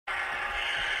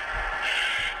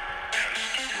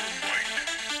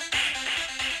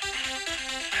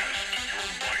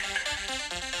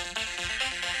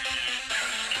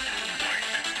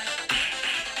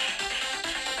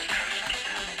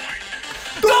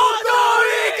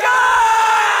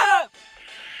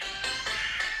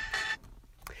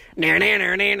I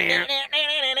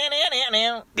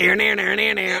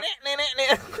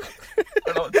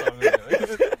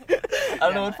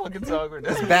don't know what fucking song we're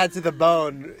doing. It's Bad to the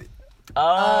Bone.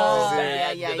 Oh,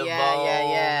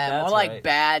 yeah. More That's like right.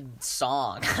 bad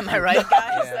song. Am I right,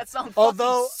 guys? Yeah. That song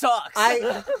Although sucks.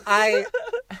 I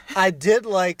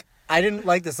didn't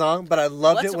like the song, but I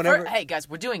loved it whenever. Hey guys,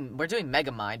 we're doing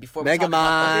Megamind before we Megamind. talk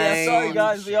about Yeah, sorry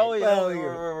guys, we always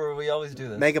do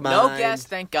this. Megamind. No guest,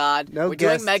 thank God. No we're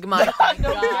guest. doing Megamind, thank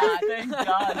God. Thank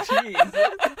God,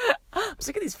 jeez. I'm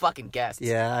sick of these fucking guests.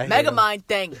 Yeah, I hate Megamind,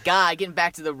 thank God. Getting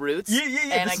back to the roots. Yeah.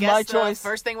 And This I is my guess choice.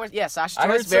 first thing was Sasha I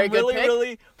heard choice. Very some good really, pick.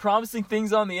 really promising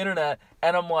things on the internet,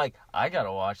 and I'm like, I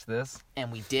gotta watch this. And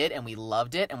we did, and we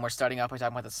loved it. And we're starting off by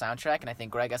talking about the soundtrack. And I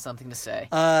think Greg has something to say.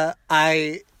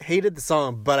 I hated the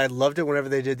song, but I loved it whenever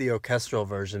they did the orchestral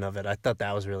version of it. I thought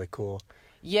that was really cool.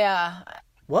 Yeah,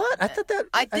 What? I thought that.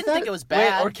 I didn't think it was Wait,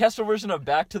 bad. orchestral version of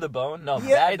Back to the Bone? No,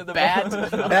 Yeah, Bad to the Bad Bone. to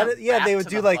the Bone. Yeah, they Back would to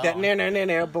do the like that,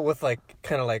 Bone. but with like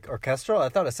kind of like orchestral. I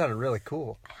thought it sounded really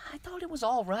cool. I thought it was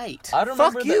all right. I don't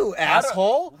Fuck remember you,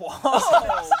 asshole!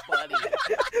 Whoa, buddy.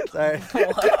 Sorry.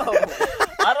 Whoa.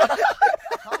 I don't.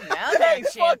 Calm down there, Hey,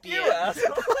 fuck you, champion.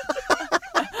 asshole.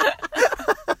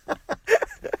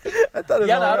 I thought it was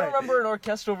Yeah, no, I all don't right. remember an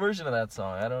orchestral version of that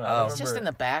song. I don't remember. It's just in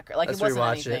the background. Like, Let's it wasn't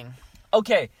rewatch it. anything.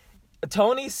 Okay,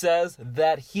 Tony says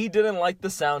that he didn't like the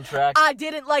soundtrack. I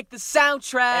didn't like the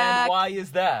soundtrack. And why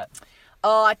is that?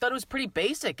 Oh, I thought it was pretty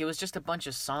basic. It was just a bunch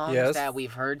of songs Yes. that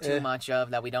we've heard too Eh. much of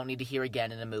that we don't need to hear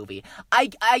again in a movie. I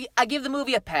give the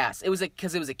movie a pass. It was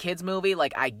because it was a kids movie.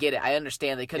 Like, I get it. I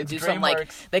understand they couldn't It's do some like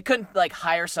DreamWorks. they couldn't like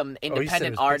hire some independent it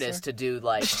was artist Pixar? to do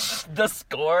like The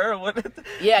score?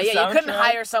 yeah. You soundtrack? couldn't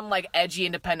hire some like edgy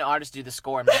independent artist to do the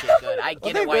score and make it good. I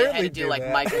get they it. Why you had rarely to do do like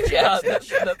that. Michael Yeah,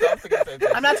 Jackson. that's I'm thinking the same thing.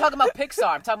 I'm not talking about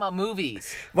Pixar. I'm talking about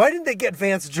movies. Why didn't they get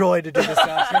Vance Joy to do the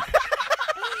soundtrack?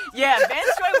 Yeah, Vance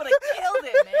Joy would have killed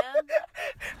it, man.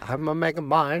 I'm a Mega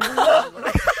Mind. That's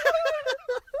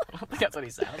what he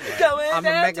sounds like. Going I'm a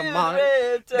down Mega to the Mind.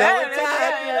 red Down tide.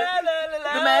 to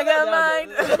The Mega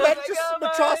Mind.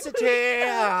 Atrocity.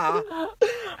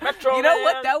 Metro You know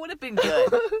what? Man. That would have been good,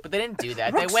 but they didn't do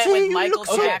that. They went Roxy, with you Michael look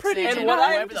so Jackson pretty and And what I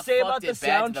have whoever to the say fuck about the did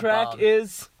Bad to the soundtrack Bone.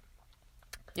 is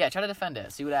Yeah, try to defend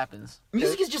it. See what happens.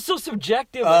 music is just so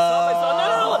subjective. It's not my song.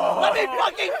 No. Let me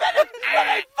fucking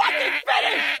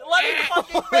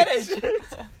finish.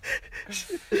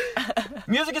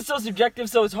 Music is so subjective,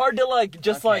 so it's hard to like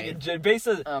just Okay. like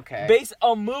base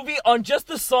a movie on just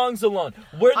the songs alone.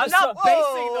 Where the I'm not song-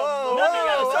 basing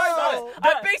the sorry about it.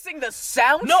 I'm basing the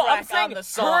soundtrack No, I'm saying on the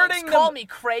songs. hurting the- Call me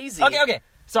crazy. Okay,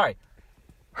 sorry.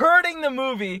 Hurting the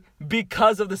movie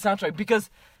because of the soundtrack, because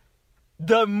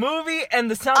the movie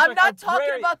and the soundtrack. I'm not are talking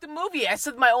very- about the movie. I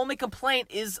said my only complaint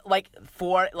is like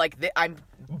I'm.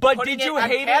 But putting did you I'm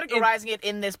hate it? categorizing it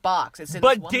in this box. It's in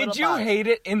But this one did little you box. hate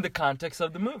it in the context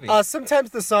of the movie?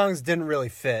 Sometimes the songs didn't really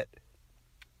fit.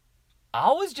 I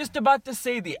was just about to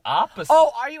say the opposite.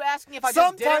 Oh, are you asking if I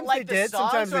just didn't Sometimes like they the did,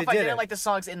 songs, sometimes or they if I didn't didn't. like the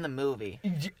songs in the movie?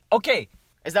 Okay,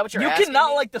 Is that what you're you asking?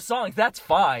 cannot me? like the songs. That's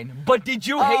fine. But did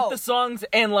you hate the songs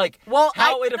and like Well,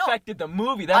 how it no. affected the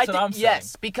movie? That's what I'm saying.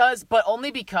 Yes, but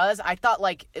only because I thought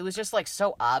like it was just like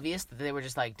so obvious that they were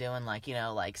just like doing like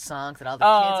like songs that all the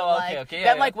kids would like. okay,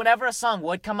 that yeah. like whenever a song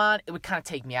would come on, it would kind of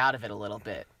take me out of it a little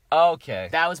bit. Okay.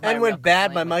 That was my And when real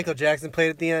Bad complaint by with Michael it. Jackson played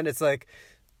at the end, it's like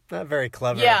not very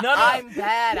clever. Yeah, No. I'm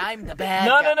bad. I'm the bad.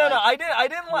 No. guy. I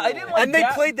didn't like And they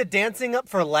that. played the dancing up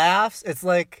for laughs. It's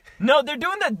like, No, they're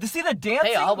doing the see the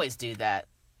dancing. They always do that.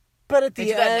 but at They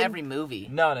the do that in end, every movie.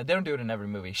 No, they don't do it in every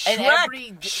movie. Shrek, And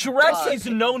every- Shrek is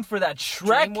known for that.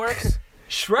 Shrek DreamWorks.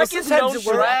 Shrek is sometimes known it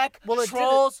for works. that. Shrek, Well, it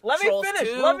Trolls. Let me Trolls finish.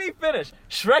 2. Let me finish.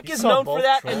 Shrek You is saw known for both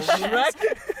that, Trolls. and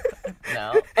Shrek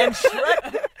No. and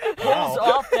Shrek pulls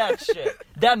off that shit.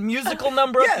 That musical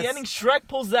number at Yes. the ending, Shrek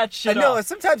pulls that I shit know off.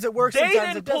 sometimes it works. They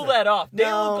sometimes didn't it pull doesn't. that off. They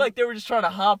No. looked like they were just trying to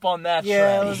hop on that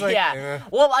Yeah, train. it was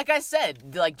like, Well, like I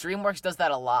said, like DreamWorks does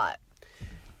that a lot.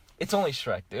 It's only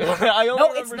Shrek, dude. I only No,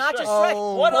 remember it's not Shrek. just Shrek.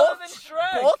 Oh. What both, other than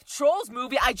Shrek? Both Trolls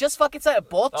movie. I just fucking said it.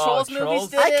 Both Oh, Trolls Trolls? movies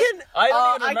did I it. can. I don't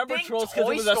I even remember think Trolls because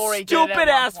Toy it was a Story did it at stupid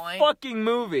ass one point. fucking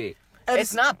movie.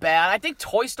 It's not bad. I think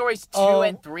Toy Story 2 Oh.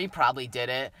 and 3 probably did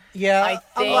it. Yeah, I a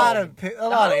think- lot of I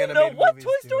animated don't know what movies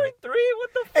Toy do Story it. 3.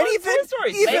 What the fuck? And even- Toy Story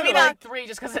even 2. Maybe like- not 3,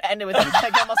 just because it ended with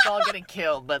like almost all getting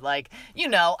killed. But like a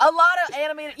lot of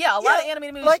animated, a lot of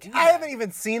animated movies. Like do I that. haven't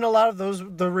even seen a lot of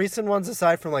the recent ones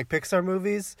aside from like Pixar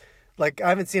movies. Like I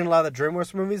haven't seen a lot of the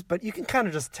DreamWorks movies, but you can kind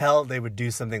of just tell they would do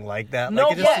something like that. No,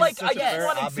 like, it just but seems like such I a just very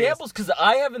want obvious- examples because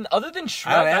I haven't, other than Shrek,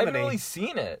 I don't I have haven't any. really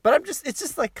seen it. But it's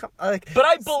just like But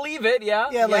I believe it, yeah.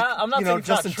 Yeah, like, I'm not you saying know, it's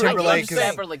not Justin true. I'm Timberlake just is-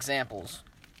 saying- several examples.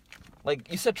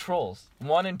 Like you said, Trolls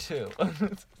 1 and 2.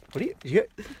 What do you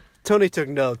Tony took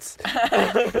notes.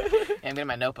 Yeah, I'm getting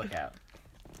my notebook out.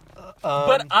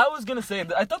 But I was gonna say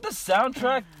that I thought the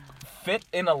soundtrack fit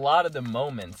in a lot of the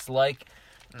moments. Like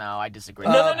No, I disagree.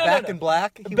 No. Back in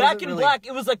Black. He Back wasn't in really- Black,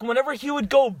 it was like whenever he would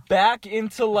go back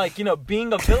into like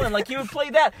being a villain, like he would play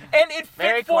that, and it fit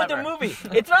Very for clever. the movie.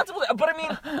 It's not, but I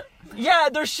mean, yeah,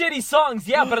 they're shitty songs,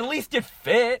 yeah, but at least it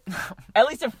fit. At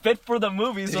least it fit for the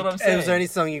movie. Is what I'm saying. Was there any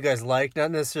song you guys liked?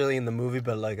 Not necessarily in the movie,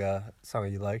 but like a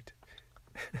song you liked.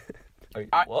 Are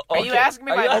you asking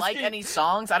me if I like any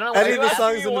songs? I don't know Any what of you're the asking.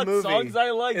 songs in the what movie? songs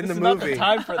I like? In This the is not the movie.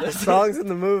 time for this. Songs in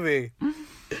the movie,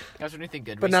 Guys, anything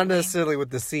good but not recently? necessarily with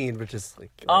the scene, which is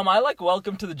like. I like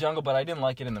Welcome to the Jungle, but I didn't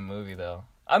like it in the movie though.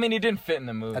 I mean, it didn't fit in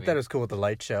the movie. I thought it was cool with the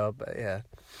light show, but yeah.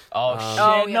 Oh shit!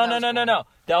 Oh, yeah, No, that was cool.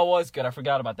 That was good. I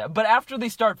forgot about that. But after they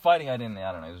start fighting, I don't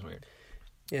know. It was weird.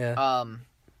 Yeah.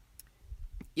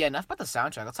 Yeah, enough about the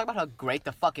soundtrack. Let's talk about how great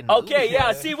the fucking movie Okay, is.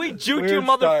 yeah. See, we juked you Weird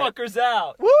start. motherfuckers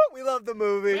out. Woo! We love the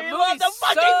movie. We love movie's the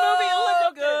fucking so movie.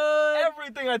 Look at good.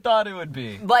 everything I thought it would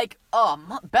be. Like,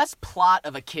 best plot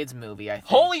of a kid's movie, I think.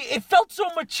 Holy, it felt so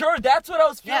mature. That's what I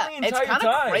was feeling yeah, the it's entire kind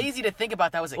of time. crazy to think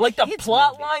about that was a Like the kid's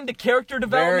plot movie. line, the character Very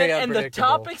development, and the unpredictable.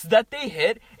 topics that they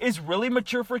hit is really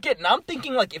mature for a kid. And I'm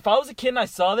thinking, like, if I was a kid and I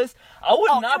saw this, I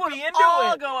would not it would be into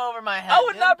all it. go over my head. I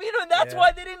would dude. not be into it. That's Yeah.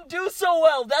 why they didn't do so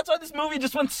well. That's why this movie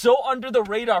just went so under the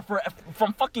radar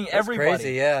from fucking everybody.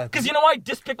 Crazy, yeah. Because you know why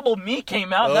Despicable Me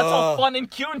came out? And that's all Ugh. fun and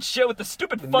cute and shit with the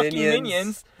stupid The fucking Minions.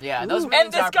 minions. Yeah, those And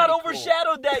minions this are got pretty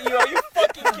overshadowed that year. Are you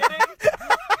fucking kidding? Cool.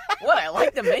 What? I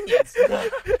like the minions.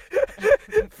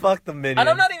 Fuck the Minions. And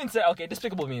I'm not even saying, okay,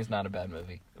 Despicable Me is not a bad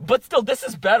movie. But still, this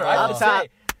is better, I have to On top. say.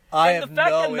 I And have the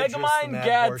fact no that interest in Megamind that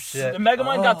got horseshit.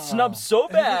 Megamind got snubbed so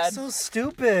It bad. looks so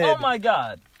stupid. Oh my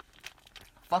god.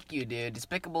 Fuck you, dude.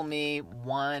 Despicable Me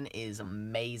 1 is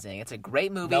amazing. It's a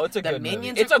great movie. No, it's a the good movie.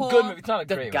 minions It's are a cool. good movie. It's not a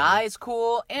the great movie. guy's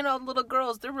cool, and all the little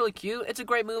girls, they're really cute. It's a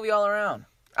great movie all around.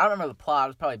 I don't remember the plot. It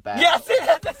was probably bad. Yes,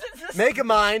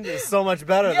 Megamind is so much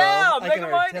better Yeah, though. I can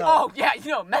already Megamind- tell. Oh, yeah,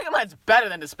 Megamind's better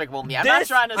than Despicable Me. I'm not This-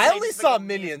 trying to say I only saw Despicable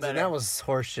Me is Minions, better. and that was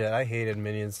horseshit. I hated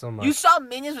Minions so much. You saw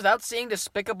Minions without seeing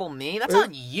Despicable Me? That's It-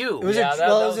 on you. It was Yeah, a, that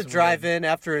well, it was was a drive-in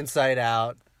after Inside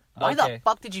Out. Why Okay. the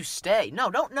fuck did you stay?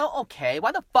 No, don't. No, okay.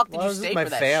 Why the fuck did Well, I you was stay with my for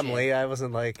that family. shit? I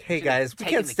wasn't like, hey Should've guys, we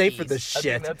taken can't the stay for keys. this I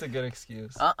think shit. that's a good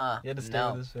excuse. Uh-uh. He had to stay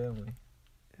No. with his family.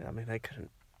 I mean, I couldn't.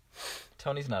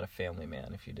 Tony's not a family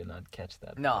man, if you did not catch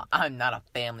that. No, I'm not a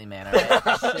family man,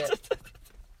 alright? Shit.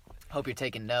 Hope you're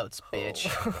taking notes, bitch.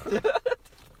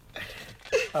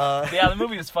 Yeah, the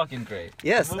movie was fucking great.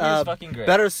 Yes, The movie was fucking great.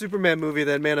 better Superman movie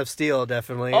than Man of Steel,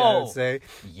 definitely. I Oh. would say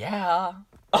Yeah.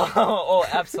 Oh,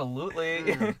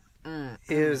 absolutely.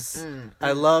 is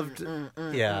I loved.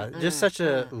 Yeah, just such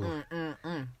a.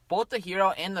 ooh. Both the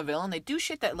hero and the villain, they do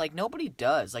shit that, like, nobody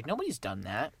does. Like, nobody's done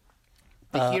that.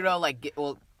 The hero, like,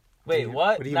 Wait,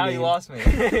 what? What do you Now mean? you lost me.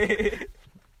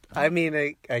 I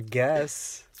mean, I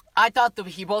guess. I thought the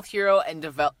hero and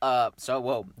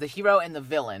the hero and the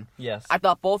villain, Yes. I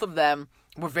thought both of them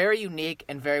were very unique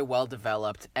and very well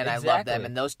developed, and I loved them, Exactly.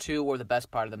 and those two were the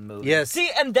best part of the movie. Yes. See,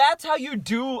 and that's how you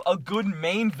do a good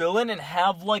main villain and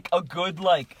have like a good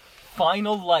like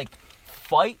final like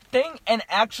fight thing and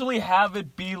actually have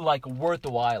it be like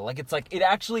worthwhile. Like it's like it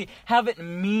actually have it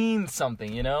mean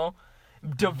something, you know?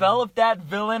 Develop that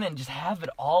villain and just have it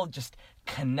all just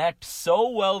connect so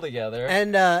well together.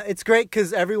 And it's great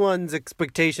because everyone's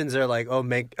expectations are like, oh,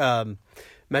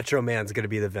 Metro Man's gonna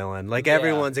be the villain. Like Yeah.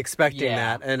 everyone's expecting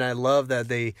Yeah. that, and I love that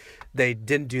they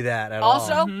didn't do that at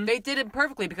Also, all. they did it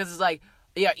perfectly because it's like,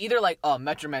 yeah, either like, oh,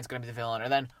 Metro Man's gonna be the villain, or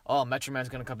then, oh, Metro Man's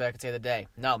gonna come back and save the day.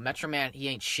 No, Metro Man, he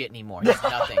ain't shit anymore. He's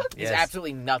nothing. He's Yes.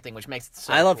 absolutely nothing, which makes it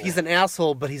so I love. cool. He's an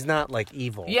asshole, but he's not like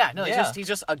evil. Yeah, no, Yeah. he's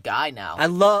just a guy now.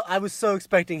 I was so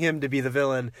expecting him to be the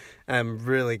villain. I'm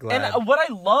really glad. And what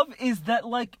I love is that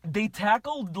like they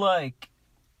tackled like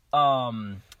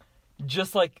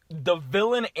just like the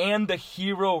villain and the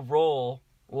hero role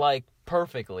like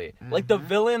perfectly. Like the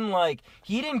villain, like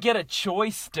he didn't get a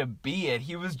choice to be it.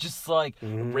 He was just like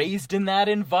raised in that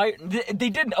environment. They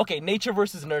didn't. Okay, nature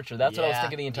versus nurture. That's what I was Yeah,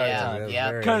 thinking the entire yeah. time. Very-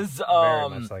 very 'Cause,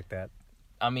 much like that.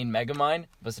 I mean, Megamind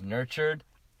was nurtured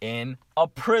in a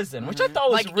prison, which I thought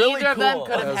was Like, really either of them cool.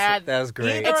 could have had. That was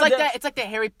great. Either- It's like that- that. It's like the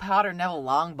Harry Potter Neville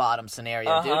Longbottom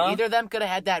scenario, dude. Uh-huh. Either of them could have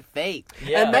had that fate.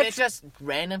 Yeah. But it's just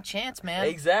random chance, man.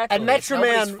 Exactly. And It's Metro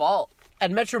nobody's Man- fault.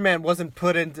 And Metro Man wasn't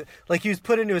put into, like, he was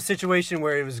put into a situation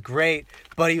where it was great,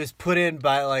 but he was put in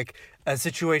by, like, a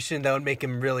situation that would make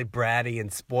him really bratty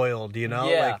and spoiled, you know?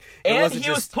 Yeah. Like, it And wasn't he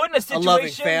was just put in a a loving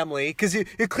situation- family. Because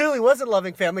it clearly wasn't a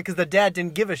loving family because the dad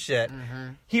didn't give a shit.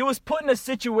 He was put in a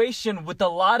situation with a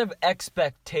lot of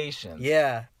expectations.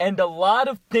 Yeah. And a lot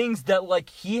of things that, like,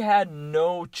 he had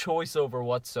no choice over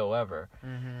whatsoever.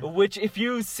 Which, if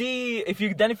you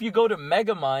go to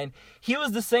Megamind,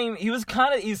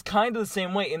 he's kind of the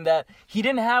same way in that he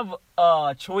didn't have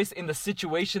a choice in the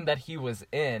situation that he was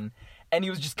in. And he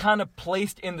was just kind of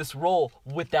placed in this role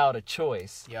without a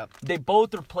choice. Yep. They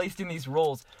both are placed in these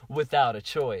roles without a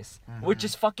choice, which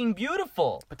is fucking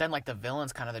beautiful. But then, like, the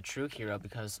villain's kind of the true hero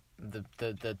because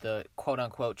the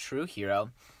quote-unquote true hero,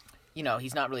 you know,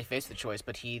 he's not really faced with a choice,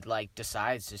 but he, like,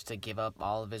 decides just to give up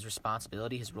all of his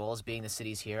responsibility, his role as being the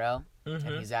city's hero, and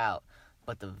he's out.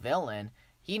 But the villain,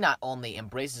 he not only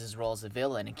embraces his role as a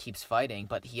villain and keeps fighting,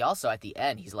 but he also, at the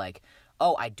end, he's like,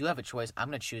 oh, I do have a choice. I'm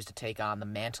going to choose to take on the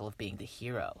mantle of being the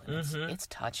hero. And it's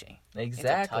touching.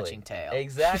 Exactly. It's a touching tale.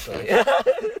 Exactly.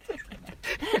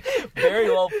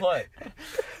 Very well put.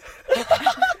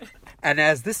 And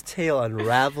as this tale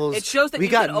unravels, It shows that we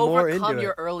you got can more overcome into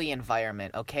your it. early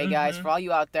environment, okay, guys? For all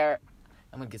you out there,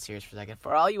 I'm going to get serious for a second.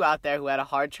 For all you out there who had a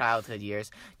hard childhood years,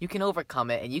 you can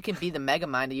overcome it, and you can be the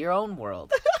Megamind of your own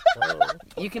world.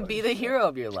 You can be the hero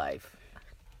of your life.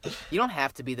 You don't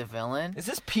have to be the villain. Is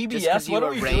this 'cause PBS? you What were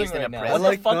are we raised doing in right a now? prison.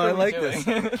 What the fuck I are we like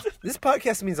doing? this. This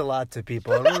podcast means a lot to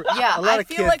people. And Yeah, a lot I of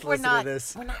feel kids like we're listen not to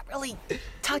this. really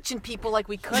touching people like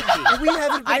we could We be. haven't been I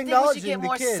think we should acknowledging get the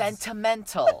more kids.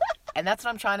 sentimental. And that's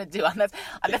what I'm trying to do. And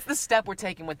that's the step we're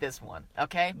taking with this one,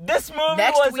 okay? This movie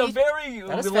Next was a week- very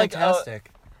That is like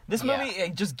fantastic. this Yeah. movie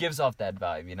it just gives off that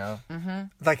vibe, you know.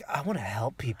 Like, I want to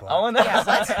help people. I want to.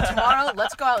 Yeah, tomorrow,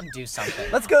 let's go out and do something.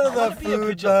 Let's go to wanna the be a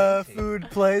vigilante. food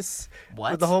place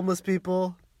What? with the homeless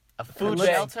people. A food bank.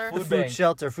 shelter? The Food food bank.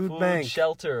 shelter, food bank.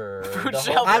 shelter. Food The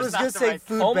shelter. I was Not gonna the say right-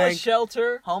 food Homeless bank.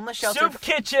 shelter. Homeless shelter. Soup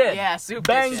kitchen. Yeah, soup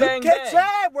bang, kitchen. Bang, Kitchen,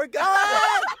 bang. we're going.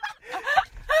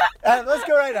 Let's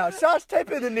go right now. Josh, type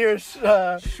in the nearest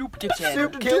Soup kitchen.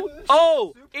 soup kitchen.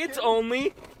 Oh, it's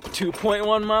only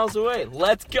 2.1 miles away.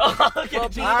 Let's go. We'll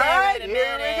be All there right, in a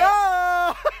here we minute.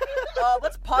 go.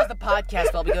 Let's pause the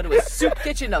podcast while we go to a soup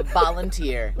kitchen to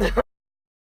volunteer.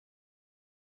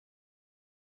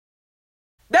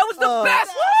 That was the Oh.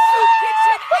 best soup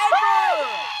kitchen ever!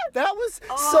 That was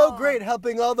so great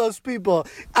helping all those people.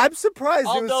 I'm surprised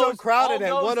All it was so those- crowded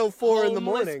all at those 104 in the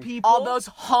homeless morning. People, All those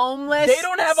homeless. they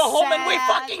don't have a home and we sad-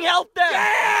 fucking help them.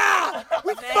 Yeah!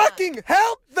 We Man. fucking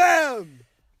helped them!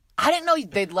 I didn't know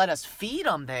they'd let us feed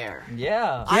them there.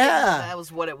 Yeah. I didn't know Yeah. that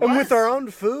was what it was. And with our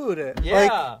own food. Yeah.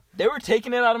 Like, They were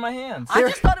taking it out of my hands. I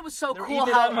just thought it was so They're cool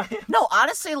eating how. out of my hands. No,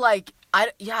 honestly, like I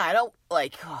don't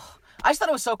like. I just thought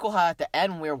it was so cool how at the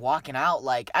end when we were walking out,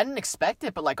 like I didn't expect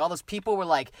it, but like all those people were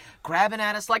like grabbing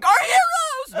at us, like our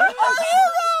heroes, our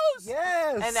heroes.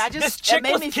 yes. And I just This chick it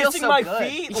made was me feel kissing so my good.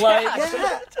 feet, Yeah. like-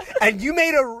 Yeah. And you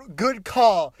made a good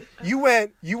call. You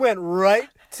went right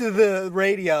to the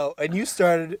radio and you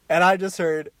started, and I just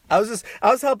heard. I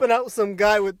was helping out some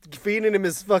guy with feeding him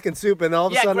his fucking soup, and all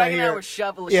of a Yeah, sudden Greg I and I hear. were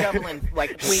shoveling,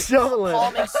 like Shoveling.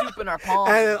 palming soup in our palms.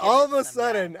 And then all of giving a them that.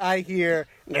 sudden, I hear,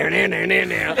 "No, no, no, no,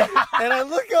 no." And I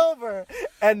look over,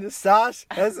 and Sash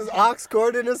has his aux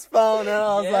cord in his phone, and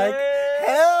I was like,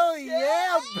 hell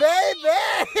yeah,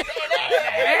 baby!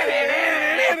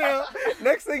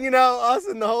 Next thing you know, us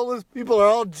and the homeless people are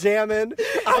all jamming.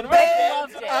 I'm we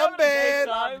banned. loved it. I'm banned.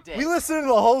 Loved it. We listened to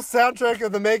the whole soundtrack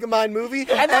of the Megamind movie.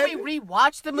 And then we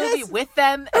rewatched the movie Yes. with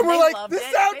them, and we're they like, loved the it.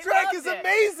 They soundtrack loved is it.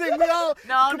 amazing. We all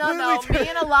No. completely Me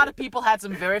and a lot of people had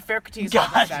some very fair critiques on the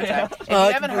God soundtrack. damn. If Oh, I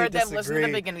you haven't heard completely them, listen to the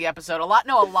disagree. beginning of the episode. A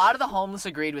lot of the homeless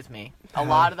agreed with me. A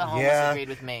lot of the homeless yeah. agreed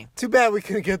with me. Too bad we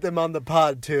couldn't get them on the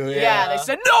pod too. Yeah, they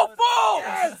said no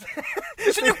phones.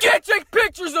 They said you can't take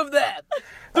pictures of that.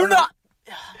 They're not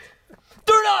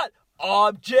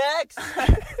objects.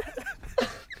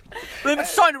 They've been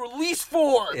signed a release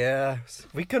for. Yeah,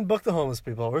 we couldn't book the homeless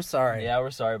people. We're sorry. Yeah,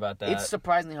 we're sorry about that. It's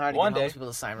surprisly hard to One get homeless day. people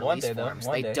to sign One release day, though. forms.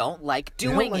 One They day. don't like They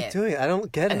don't doing like it. doing it. I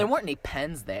don't get And it. there weren't any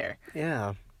pens there.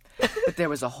 Yeah. But there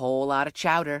was a whole lot of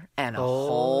chowder and a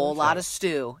whole lot of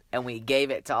stew, and we gave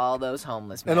it to all those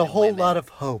homeless men And a whole women. lot of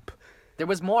hope. There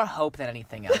was more hope than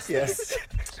anything else. Yes.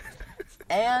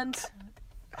 And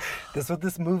That's what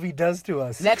this movie does to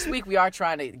us. next week we are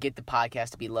trying to get the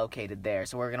podcast to be located there,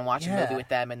 so we're gonna watch a Yeah. movie with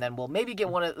them, and then we'll maybe get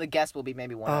one of the guests. Will be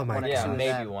maybe one. Oh my one or yeah, two of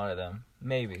maybe them. one of them.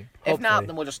 Maybe. If not, Hopefully.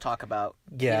 then we'll just talk about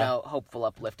Yeah. hopeful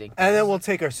uplifting. And then we'll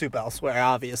take our soup elsewhere,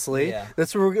 obviously. Yeah.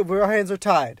 That's where our hands are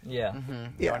tied. Yeah.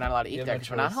 Yeah. We're not allowed to You eat have there no because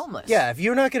we're not choice. homeless. Yeah, if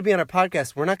you're not going to be on our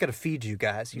podcast, we're not going to feed you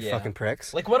guys, you Yeah. fucking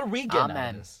pricks. Like, what are we getting out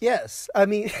Amen. of this? Yes, I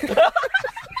mean...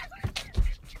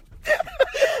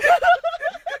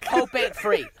 Hope ain't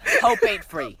free. Hope ain't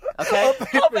free. Okay?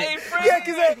 Hope ain't free. Yeah,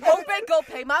 because Hope ain't go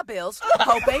pay my bills.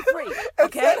 Hope ain't free.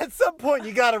 Okay? at some point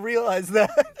you gotta realize that.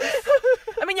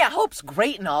 I mean, yeah, hope's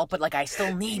great and all, but like I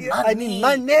still need money. I need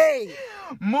money.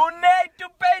 Money to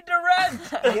pay the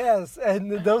rent. Yes,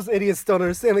 and those idiots don't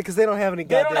understand it because they don't have any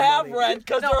They goddamn don't have money. rent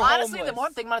because No, they're honestly, homeless. the more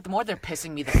I'm thinking about it, the more they're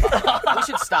pissing me the fuck off. We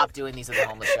should stop doing these at the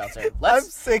homeless shelter. I'm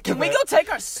sick Can of we it. go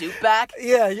take our soup back?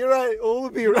 Yeah, you're right. We'll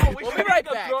be right. we We'll should be right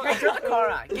make a back. throw- Hey, turn the car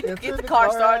on. Get turn the the car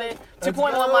car started. on. 2.1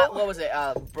 Let's go. mile. What was it?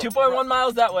 2.1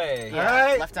 miles that way. Yeah,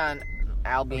 Alright. left on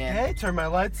Albion. Okay, turn my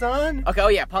lights on. Okay, oh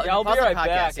yeah, Yeah, I'll be pause the right podcast.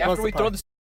 back Yeah. after we the throw podcast. the.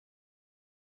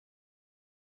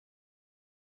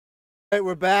 All right,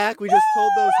 we're back. We just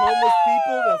told those homeless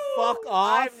people to fuck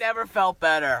off. I've never felt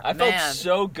better. I felt Man.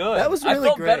 so good. That was I really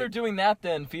felt great. better doing that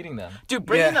than feeding them. Dude,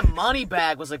 bringing Yeah. the money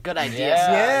bag was a good idea.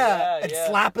 Yeah. Yeah, and yeah.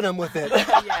 slapping them with it.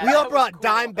 Yeah, We all that brought was cool.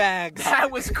 dime bags.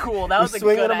 That was cool. That We're was a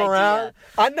swinging good them idea. around.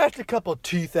 I knocked a couple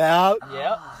teeth out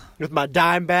Yep. with my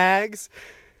dime bags.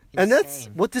 And that's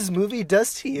Insane. what this movie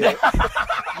does to you.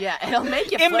 Yeah, it'll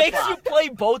make you It makes flip-flop. you play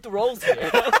both roles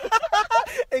here.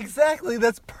 Exactly.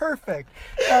 That's perfect.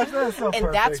 That's so perfect.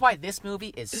 And that's why this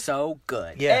movie is so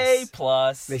good. Yes.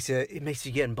 A+. It makes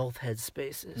you get in both head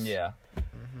spaces. Yeah. All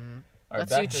right,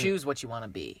 Lets back you to- choose what you want to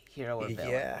be, hero or villain.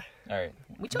 Yeah. All right.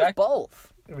 We chose Back-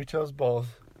 both. We chose both.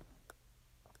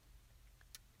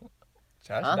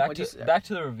 Josh? Huh? Back What'd you say? back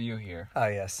to the review here. Oh,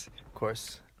 yes. Of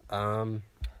course.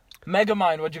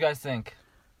 Megamind, what'd you guys think?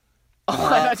 Oh,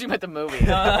 I thought you meant the movie.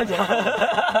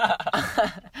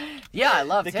 Yeah, I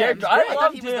loved The him. character- He was I great. I thought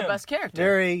loved he was the him. best character.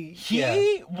 Very...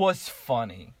 He was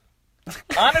funny.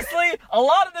 Honestly, a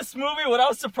lot of this movie, what I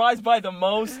was surprised by the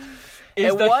most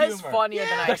is It the was humor. funnier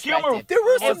than I The humor- expected. There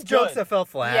were It some was jokes good. that fell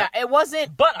flat. Yeah, it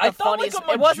wasn't. But I the thought, like, funniest.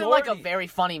 a It wasn't like a majority- very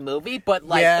funny movie, but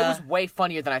like Yeah. it was way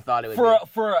funnier than I thought it would For be.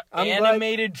 for an I'm glad-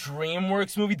 animated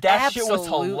DreamWorks movie, that shit was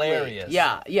Absolutely. hilarious.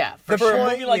 Yeah, for For a sure.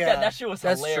 movie like that shit was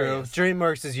That's hilarious. true.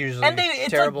 DreamWorks is usually And it's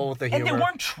terrible like, with the and humor. they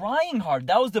weren't trying hard.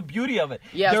 That was the beauty of it.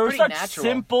 Yeah, it there were was such pretty natural.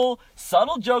 simple,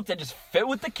 subtle jokes that just fit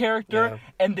with the character,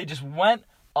 Yeah. and they just went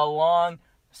along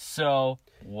so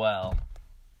well.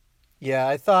 Yeah,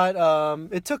 I thought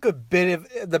it took a bit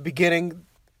of the beginning,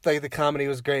 like the comedy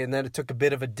was great, and then it took a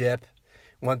bit of a dip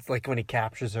once, like when he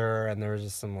captures her, and there was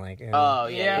just some like, Oh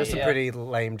yeah, there's some yeah. pretty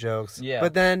lame jokes. Yeah.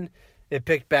 but then it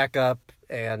picked back up,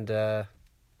 and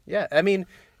yeah, I mean,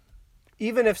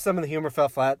 even if some of the humor fell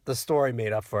flat, the story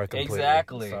made up for it completely.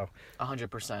 Exactly. So.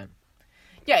 100%.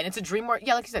 Yeah, and it's a DreamWorks.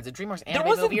 Yeah, like you said, it's a DreamWorks animated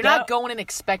wasn't movie. You're that- not going in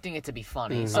expecting it to be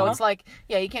funny, so Uh-huh. it's like,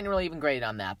 yeah, you can't really even grade it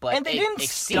on that. But And they it didn't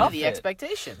exceeded stuff the it.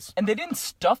 expectations. And they didn't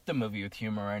stuff the movie with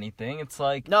humor or anything. It's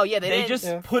like No, yeah, they didn't just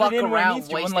Yeah. put fuck it in where it around needs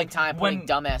to. wasting When, like, time when, putting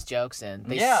dumbass jokes in.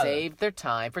 They Yeah. saved their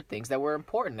time for things that were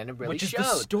important, and it really which is showed.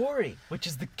 the story, which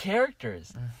is the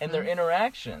characters and their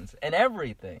interactions and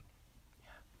everything.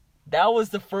 That was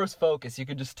the first focus. You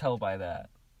could just tell by that.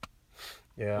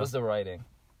 Yeah. Was the writing.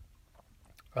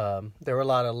 There were a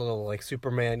lot of little like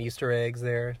Superman Easter eggs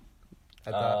there.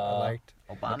 I thought I liked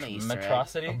Obama Easter egg.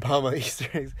 Metrocity. Obama Easter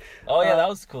eggs. Oh yeah, that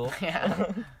was cool.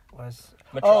 Yeah. Was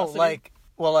Metrocity?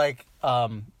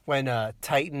 when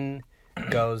Titan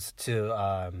goes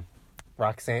to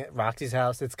Roxy's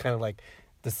house, it's kind of like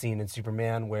the scene in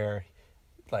Superman where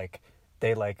like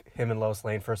they like him and Lois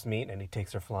Lane first meet and he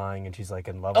takes her flying and she's like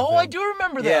in love with Oh, him. I do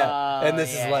remember that. Yeah, and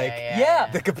this yeah, is like Yeah.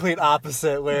 the complete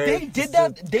opposite where They it's did just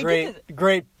that- a they did great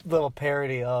great little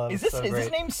parody of Is this so is great.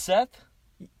 his name Seth?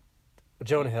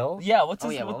 Jonah Hill? Yeah. What's Oh,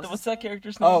 his? yeah, what was what's his that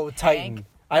character's name? Oh, Titan. Hank?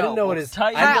 I didn't No, know what what his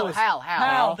Titan? I know Hal.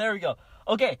 Hal. There we go.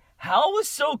 Okay, Hal was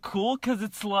so cool because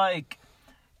it's like.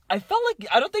 I felt like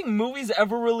I don't think movies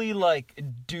ever really like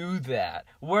do that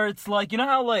where it's like, you know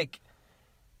how like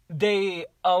they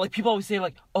like people always say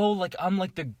like, oh, like I'm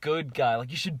like the good guy,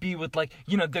 like you should be with like,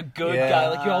 you know, the good Yeah. guy,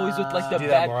 like you're always with like the do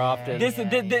that bad. more often.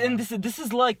 And this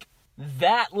is like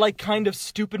that like kind of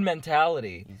stupid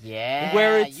mentality. Yeah,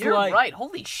 Where it's you're like- right.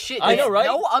 Holy shit! I know, right?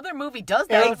 No other movie does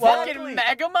that. Exactly. Fucking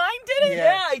Megamind did it.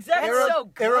 Yeah, exactly. That's so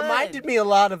It good. reminded me a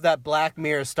lot of that Black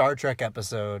Mirror Star Trek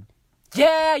episode.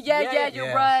 Yeah, Yeah, you're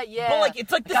yeah. right. Yeah, But like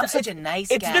it's like this I'm such a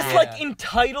nice it's guy. this like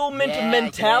entitlement Yeah,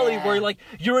 mentality yeah. where like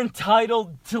you're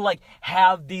entitled to like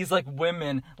have these like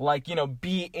women like, you know,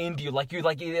 be into you, like you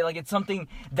like it's something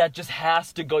that just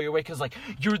has to go your way because like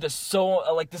you're the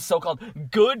so-called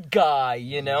good guy,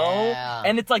 you know. Yeah.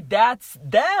 And it's like that's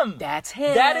them. That's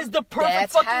him. That is the perfect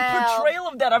That's fucking Hal. portrayal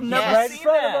of that. I've never Yes.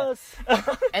 seen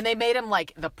that. And they made him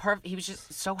like the perfect. He was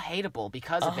just so hateable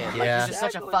because of it. Like Yeah. he's just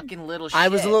such a fucking little shit. I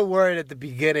was a little worried at the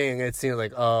beginning. It seemed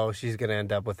like, oh, she's gonna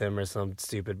end up with him or some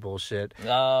stupid bullshit.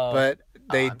 Oh. But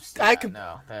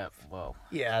No, whoa.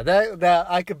 Yeah,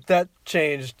 that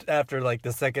changed after like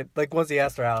the second, like once he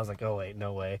asked her out, I was like, oh wait,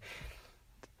 no way.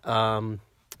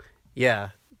 Yeah,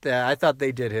 I thought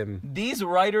they did him These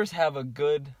writers have a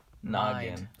good Mind.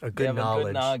 noggin. a good They have knowledge. a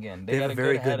good noggin. They got have a a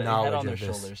very good good head knowledge on their of this.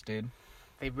 shoulders, dude.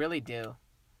 They really do.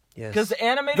 Yes, Because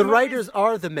animated the movies, writers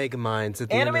are the Megaminds. At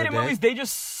the animated end of the movies, day. they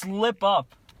just slip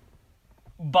up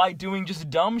by doing just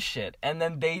dumb shit, and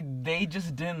then they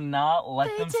just did not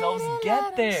let themselves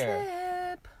get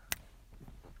there.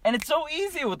 And it's so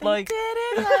easy with like.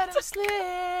 Didn't let him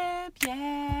slip.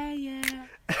 Yeah.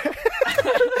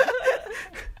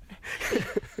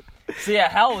 So yeah,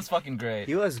 Hal was fucking great.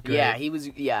 He was great. Yeah, he was.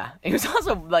 Yeah, he was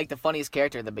also like the funniest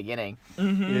character in the beginning.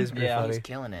 Mm-hmm. He is pretty yeah. He funny. was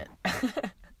killing it.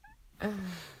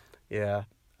 Yeah,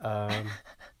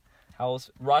 Hal was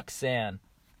Roxanne.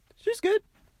 she's good.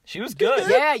 She was good.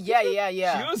 Yeah.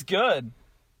 She was good.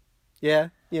 Yeah,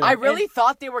 you know, I really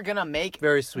thought they were gonna make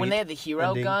very sweet. when they had the hero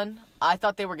ending. gun. I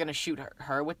thought they were gonna shoot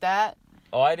her with that.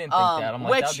 Oh, I didn't think that. I'm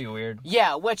like, which- that'd be weird.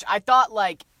 Yeah, which I thought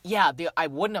like I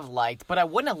wouldn't have liked, but I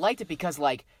wouldn't have liked it because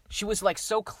like she was like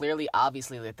so clearly,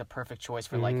 obviously like the perfect choice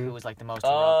for like who was like the most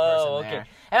heroic person there. okay.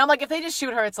 And I'm like, if they just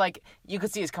shoot her, it's like you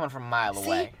could see it's coming from a mile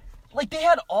away. Like they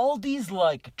had all these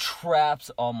like traps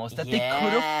almost that they could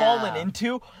have fallen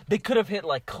into. They could have hit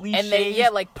like cliches. And they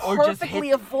or just perfectly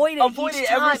hit, avoided avoided each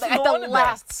every time like, single at one the of them.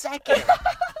 last second.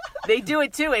 They do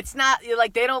it too. It's not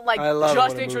like they don't like I love it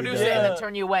just when a movie introduce does it and then that.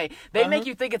 turn you away. They make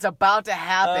you think it's about to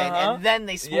happen and then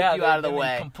they swoop you out of the then they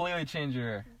way. completely change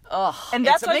your. Ugh, And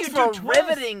that's it how makes you for do a twists.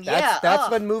 riveting. That's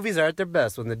ugh. when movies are at their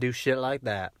best, when they do shit like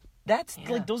that. That's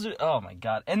like those are oh my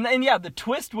god. And yeah, the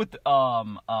twist with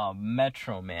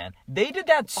Metro Man. They did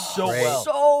that so great. well.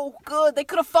 so good. They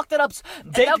could have fucked it up.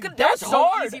 That's That's so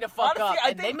hard. easy to fuck Honestly, up. I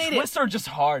and think they made twists are just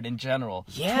hard in general.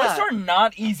 Yeah. Twists are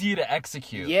not easy to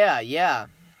execute. Yeah.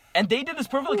 And they did this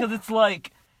perfectly because it's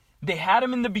like they had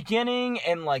him in the beginning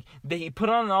and like they put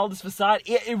on all this facade.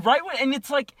 And it's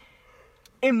like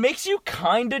it makes you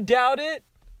kind of doubt it.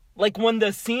 Like when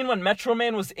Metro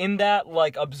Man was in that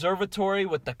like observatory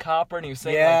with the copper and he was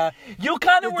saying Yeah. like, you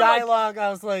kind The of were like, dialogue, I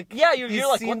was like, yeah, he you're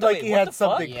like, seemed what the, like wait, he what had the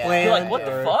something fuck? Yeah. planned. You're like, what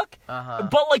the or- fuck? Uh-huh.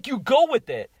 But like you go with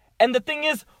it. And the thing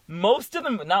is, most of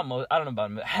them, not most, I don't know about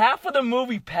them, half of the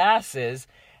movie passes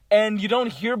and you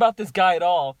don't hear about this guy at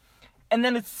all. And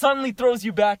then it suddenly throws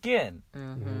you back in.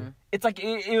 Mm-hmm. It's like,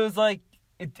 it was like,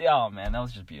 oh man, that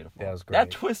was just beautiful. Yeah, it was That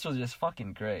great. twist was just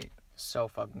fucking great. So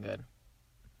fucking good.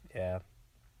 Yeah.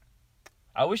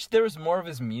 I wish there was more of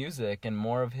his music and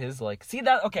more of his like. See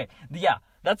that? Okay, yeah,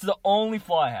 that's the only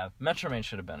flaw I have. Metro Man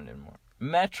should have been in it more.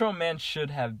 Metro Man should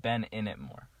have been in it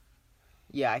more.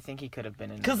 Yeah, I think he could have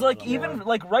been in it. Because a like little even more.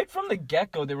 like right from the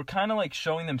get go, they were kind of like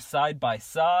showing them side by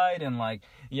side, and like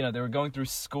you know they were going through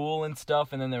school and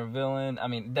stuff, and then they were villain. I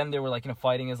mean, then they were like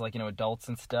fighting as like adults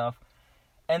and stuff,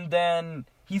 and then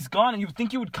he's gone, and you would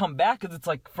think he would come back because it's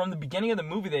like from the beginning of the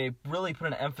movie they really put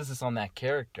an emphasis on that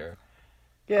character.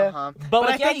 Yeah. Uh-huh. But, But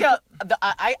like, I think yeah,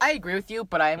 I agree with you,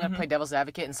 but I am gonna play devil's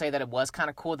advocate and say that it was kind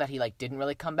of cool that he like didn't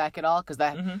really come back at all because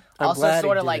that also glad he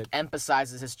sort of did like it.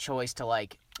 emphasizes his choice to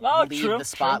like Oh, leave true, the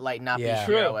spotlight, not Yeah.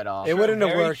 be hero True. at all. It wouldn't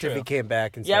have very worked if true. he came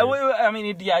back and Yeah, said, I mean,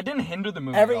 it didn't hinder the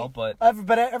movie every, at all, but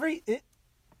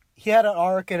he had an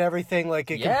arc and everything. Like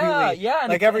it Yeah, completely, yeah, and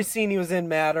like it- every scene he was in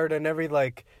mattered, and every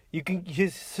like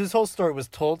his whole story was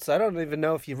told. So I don't even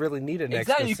know if you really need an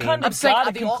Exactly, extra you scene. kinda- I'm saying got a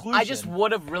I just conclusion.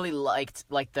 would have really liked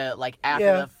like the after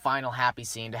Yeah. the final happy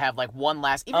scene to have like one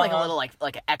last even like a Uh-huh. little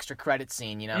like an extra credit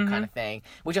scene, you know, kind of thing,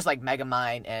 with just like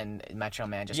Megamind and Metro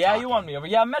Man just yeah, talking. you won me over.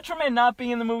 Yeah, Metro Man not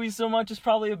being in the movie so much is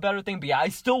probably a better thing. But yeah, I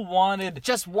still wanted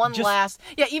Just one Just- last,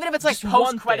 even if it's like just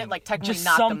one post credit, thing. like technically just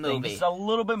not something, the movie. just a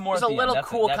little bit more. Just at a the little end.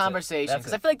 cool That's it. conversation That's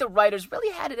because I it. feel like the writers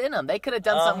really had it in them. They could have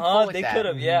done something cool with They that. could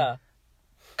have, yeah.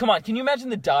 Come on, can you imagine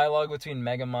the dialogue between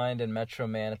Megamind and Metro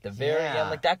Man at the very Yeah. end?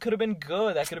 Like that could have been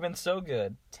good. That could have been so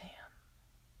good. Damn.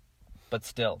 But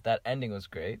still, that ending was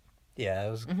great. Yeah, it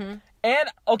was. And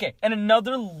okay, and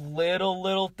another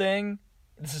little thing.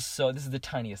 This is the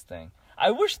tiniest thing. I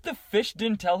wish the fish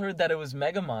didn't tell her that it was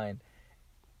Megamind.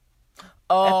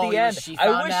 Oh, At the end, she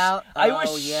found out. I Oh,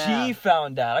 wish yeah. she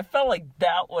found out. I felt like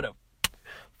that would have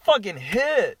fucking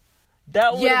hit.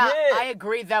 That would Yeah, have hit. I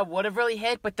agree. That would have really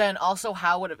hit, but then also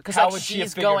how would it? Because How like would she have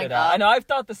she's figured going it out? up. I know I've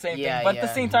thought the same Yeah, thing, but at the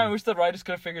yeah. same time, I wish the writers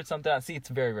could have figured something out. See, it's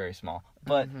very, very small,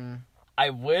 but I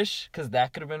wish because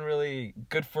that could have been really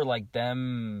good for like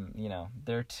them. You know,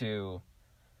 their two.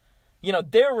 You know,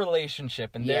 their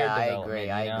relationship and their Yeah, I development. agree.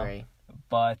 you I know? agree.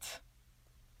 But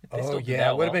they Oh still did yeah, that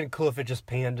it would have well. been cool if it just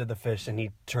panned to the fish and he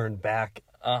turned back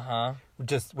Uh-huh.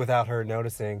 just without her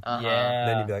noticing. Uh-huh. Yeah. And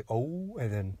then he'd be like, "Oh,"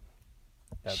 and then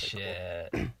that'd be cool.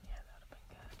 Shit.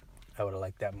 I would have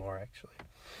liked that more actually.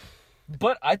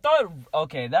 But I thought, what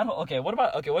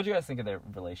did you guys think of their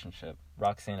relationship,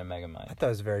 Roxanne and Megamind? I thought it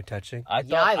was very touching. I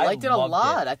liked it a loved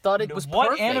lot. I thought it was What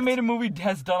perfect. animated movie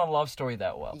has done a love story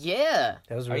that well? Yeah.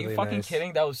 That was Are really you fucking nice.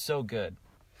 kidding? That was so good.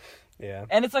 Yeah.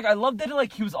 And it's like, I love that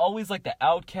like he was always like the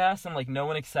outcast and like no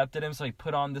one accepted him, so he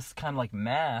put on this kind of like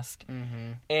mask.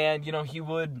 Mm-hmm. And, you know, he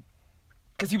would,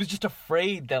 because he was just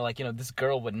afraid that like, you know, this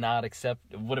girl would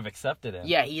have accepted him.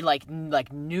 Yeah, he like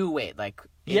knew it like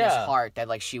in his heart that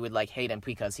like she would like hate him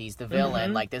because he's the villain.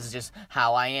 Mhm. Like, this is just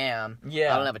how I am.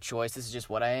 Yeah. I don't have a choice. This is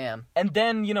just what I am. And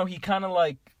then, you know, he kind of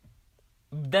like,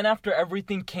 then after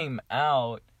everything came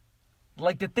out,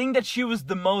 like the thing that she was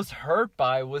the most hurt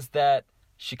by was that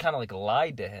she kind of like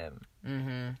lied to him.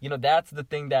 Mm-hmm. You know, that's the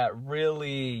thing that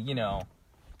really, you know,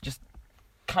 just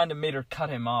kind of made her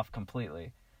cut him off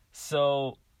completely.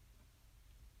 So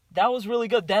that was really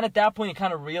good. Then at that point, he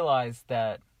kind of realized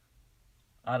that,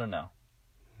 I don't know,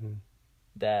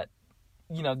 that,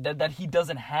 you know, that he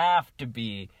doesn't have to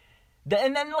be.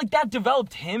 And then, like, that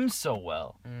developed him so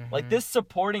well. Mm-hmm. Like, this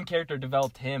supporting character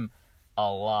developed him a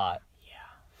lot.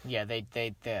 Yeah, they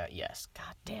yes.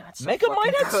 God damn, it's so Megamind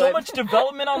fucking had so good. much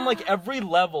development on, like, every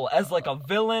level as, like, a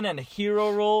villain and a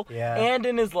hero role. Yeah. And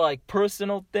in his, like,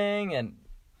 personal thing and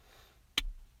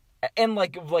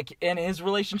like in his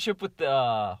relationship with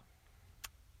the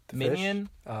Minion. Fish?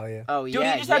 Oh yeah. Oh Dude,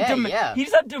 yeah, he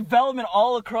just had development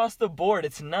all across the board.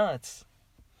 It's nuts.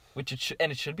 Which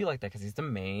it should be like that because he's the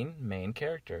main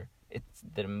character. It's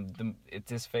it's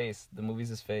his face. The movie's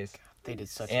his face. They did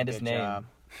such And a his good name. job.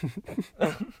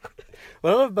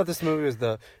 What I love about this movie is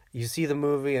you see the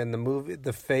movie and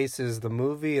the face is the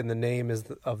movie and the name is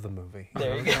of the movie.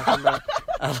 There you go.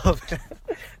 I love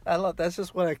that. That's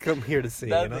just what I come here to see.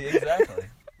 Exactly.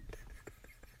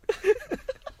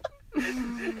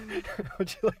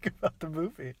 What'd you like about the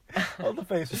movie? Well, the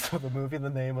face was of the movie and the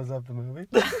name was of the movie.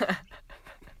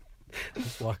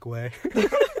 Just walk away.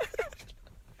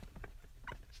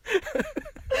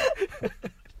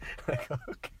 Like,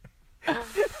 okay.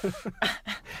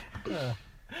 Yeah.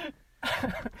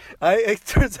 It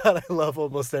turns out I love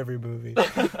almost every movie.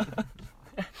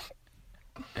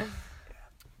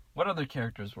 What other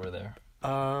characters were there?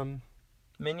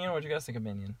 Minion. What'd you guys think of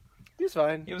Minion? He was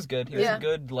fine. He was good. He was Yeah. a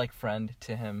good like friend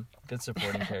to him. Good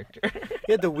supporting character.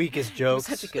 He had the weakest He was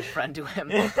jokes. such a good friend to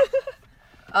him.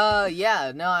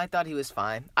 Yeah, no, I thought he was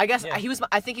fine. I guess Yeah.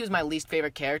 I think he was my least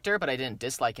favorite character, but I didn't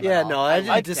dislike him Yeah, at all. no, I didn't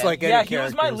liked dislike him. any Yeah, he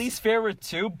was my characters. least favorite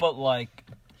too. But like,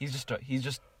 he just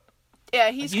Yeah,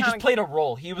 he he's just kinda, played a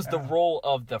role. He was the role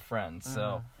of the friend.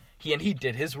 So he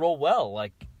did his role well.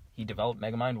 Like he developed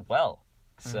Megamind well.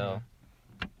 So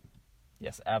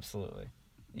yes, absolutely.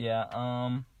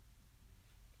 Yeah.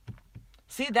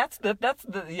 See, that's the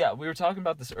we were talking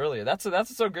about this earlier. That's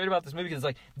what's so great about this movie because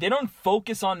like they don't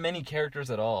focus on many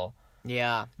characters at all.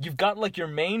 Yeah, You've got like your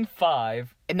main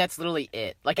 5. and that's literally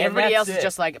it. Like And everybody that's else is it.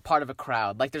 just like part of a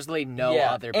crowd. Like there's literally no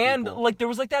other people. And like there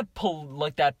was like that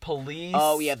police.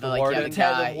 Oh, yeah, the, like, warden, young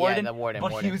guy. the warden, Yeah, the warden,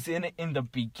 But warden. he was in it in the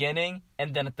beginning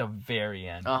and then at the very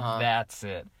end. Uh-huh. That's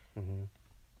it.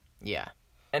 yeah.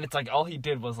 And it's like all he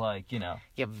did was like, you know.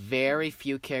 You have very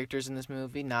few characters in this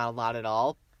movie, not a lot at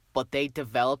all, but they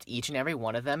developed each and every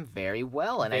one of them very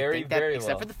well. And I Very, think that, very except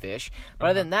well. for the fish, but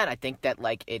other than that, I think that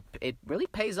like it really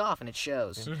pays off and it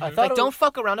shows. I Like, thought don't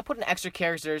fuck around. Don't put in extra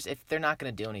characters if they're not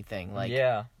gonna do anything. Like,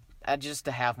 yeah. just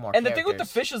to have more. And the thing with the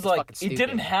characters. fish is It's like fucking it stupid.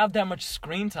 didn't have that much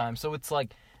screen time, so it's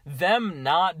like them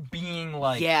not being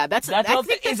like Yeah, I think how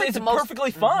that's, it's like, the most- perfectly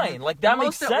fine. Like that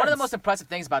makes sense. One of the most impressive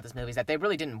things about this movie is that they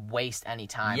really didn't waste any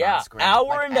time. Yeah, on screen, hour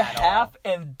like, and a at half,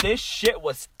 all. and this shit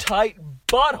was tight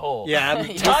butthole. Yeah, I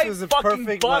mean, this tight was a fucking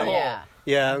perfect. butthole. Like, Yeah,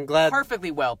 yeah, I'm glad. perfectly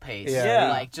well paced. Yeah.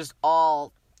 Like just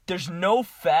all. There's no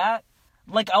fat.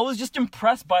 Like I was just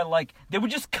impressed by like they would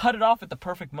just cut it off at the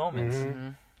perfect moments.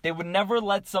 They would never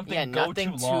let something Yeah, go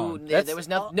nothing too long. There was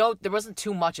no. There wasn't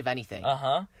too much of anything.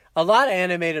 A lot of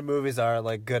animated movies are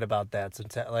like good about that.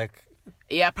 Like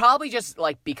Yeah, probably just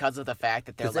like because of the fact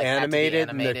that they're it's like have to be animated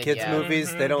and they're kids yeah.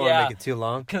 movies. They don't Yeah. want to make it too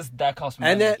long. Because that costs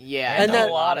money. And that Yeah, And and that-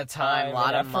 a lot of time, a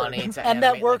lot of and money effort. to And that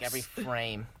animate works- like every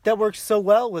frame. That works so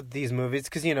well with these movies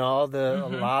because a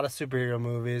lot of superhero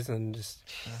movies and just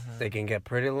they can get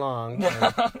pretty long.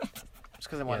 Just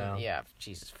because I want You know. to. Yeah,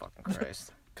 Jesus fucking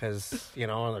Christ. Because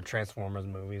the Transformers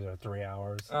movies are 3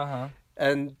 hours, Uh-huh.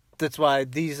 and that's why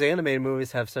these animated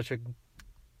movies have such a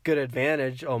good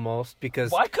advantage almost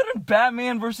because Why couldn't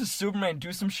Batman versus Superman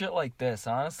do some shit like this,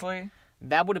 honestly?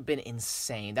 That would have been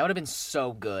insane. That would have been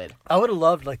so good. I would have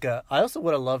loved I also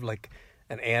would have loved like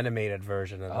an animated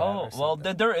version of that. Oh, or well,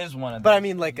 something. there is one of But those. I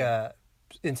mean like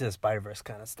Into the Spider-Verse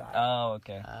kind of style. Oh,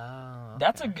 okay. Oh,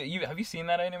 That's a good. Have you seen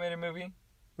that animated movie?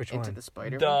 Which Into one? the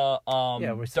Spider. The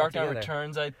Yeah, we're still Dark Knight together.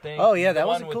 Returns, I think. Oh, yeah, The that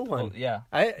was a with- cool one. Yeah,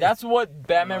 I, that's what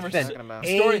Batman It's vs. been about-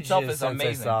 story itself ages is since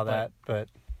amazing. I saw but- that, but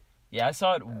Yeah, I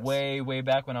saw it way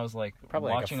back when I was like probably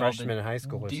like a watching freshman all in high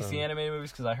school the or DC something. animated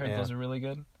movies because I heard Yeah. those are really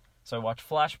good. So I watched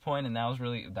Flashpoint, and that was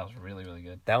really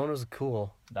good. That one was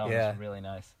cool. That one yeah. was really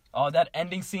nice. Oh, that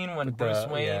ending scene when With Bruce the-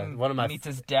 Wayne yeah, one of my meets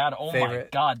his dad. Oh my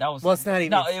favorite- god, that was. Well, it's not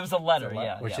even. No, it was a letter. It's a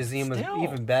Yeah, which yeah. is even Still,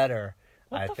 even better.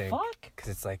 What I the think fuck? because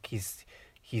it's like he's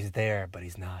there, but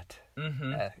he's not.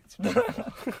 Mm-hmm. It's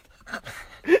beautiful.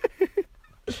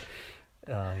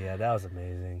 Oh yeah, that was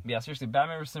amazing. Yeah, seriously,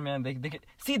 Batman vs Superman. They could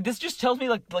see. This just tells me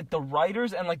like the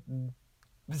writers and like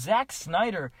Zack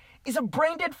Snyder is a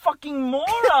brain dead fucking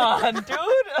moron, dude.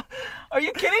 Are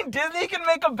you kidding? Disney can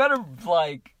make a better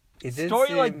like It did story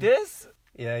like seem- this.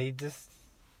 Yeah, he just.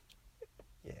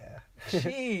 Yeah.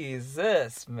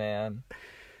 Jesus, man.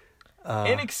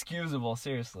 Inexcusable,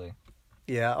 seriously.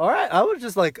 Yeah, all right. I would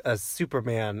just like a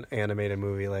Superman animated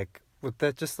movie, like with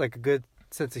that, just like a good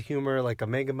sense of humor, like a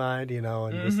Megamind, you know,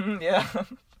 and just, Mhm, yeah.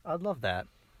 I'd love that.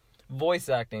 Voice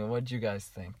acting. What'd you guys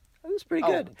think? It was pretty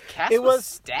Oh, good. cast It was was-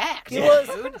 stacked. It was,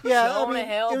 dude. yeah. I Jonah mean,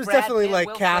 Hill, it was Brad definitely Pitt, like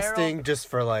Will casting Ferrell. just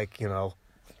for like who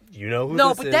who No,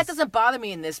 this but is. that doesn't bother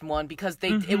me in this one because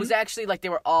it was actually like they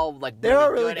were all like They're all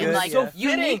really and good, like yeah.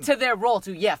 unique to their role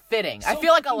too. Yeah, fitting. I So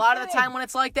feel like a lot of the fitting. time when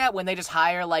it's like that, when they just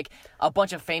hire like a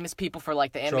bunch of famous people for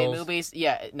like the anime Trolls. movies.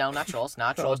 Yeah, no, not Trolls,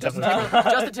 not Oh, Trolls. Justin, definitely.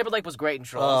 Justin Timberlake was great in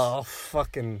Trolls. Oh,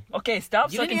 fucking! Okay,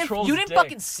 stop you sucking didn't, trolls. you didn't dick.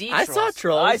 fucking see I Trolls. saw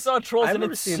Trolls. I saw trolls I've and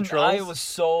never it's. seen Trolls. I was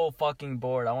so fucking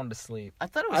bored. I wanted to sleep. I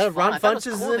thought it was I fun. Ron I thought it was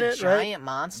Funches cool. in The it, right? giant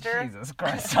monster. Jesus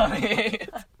Christ, honey.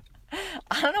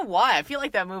 I don't know why. I feel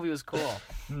like that movie was cool.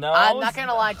 No, I'm not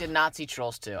gonna lie. Did not see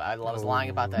Trolls 2. I was lying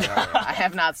about that earlier. I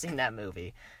have not seen that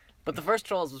movie, but the first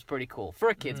Trolls was pretty cool for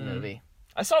a kids movie.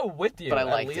 I saw it with you But I at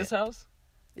liked Leah's it. house.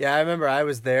 Yeah, I remember I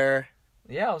was there.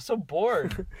 Yeah, I was so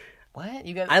bored. What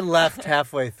you guys? I left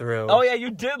halfway through. Oh yeah,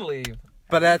 you did leave.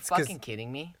 but that's because fucking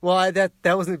kidding me? that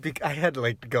wasn't. I had to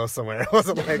like go somewhere.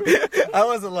 I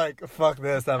wasn't like fuck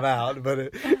this, I'm out.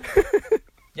 But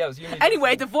Yeah, it was you. and me.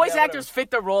 Anyway, the voice Yeah, actors fit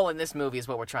the role in this movie, is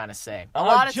what we're trying to say. A Uh,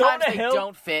 lot of times Jonah they Hill-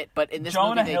 don't fit, but in this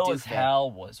Jonah movie Hill they do as fit.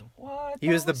 hell was what? he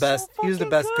was the That best. so He was the fucking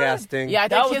best good. casting. Yeah, I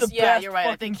That think was the his. Yeah, best you're right.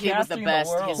 I think fucking he was the casting in the best.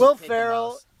 world. His Will fit the Ferrell.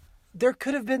 most. There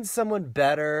could have been someone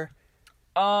better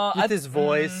I with his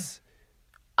voice.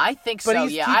 I think But so.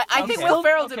 he's- Yeah, he- I think okay. Will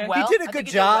Ferrell Okay. did well. He did I a think good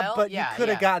did job, well. but Yeah, you could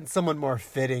have yeah. gotten someone more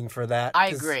fitting for that. I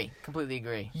 'cause- agree. Completely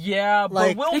agree. Yeah, but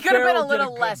Like- Will He could have been Ferrell a did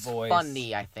little good less voice.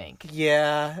 funny, I think.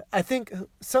 Yeah, I think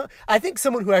so. I think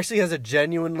someone who actually has a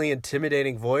genuinely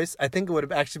intimidating voice, I think it would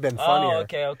have actually been funnier.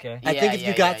 Oh, okay. I think if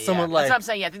you got someone That's like- what I'm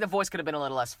saying. Yeah, I think the voice could have been a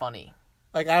little less funny.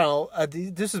 Like I don't know.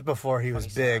 This is before he was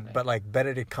Funny big, sounding. but like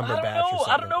Benedict Cumberbatch. I don't or know.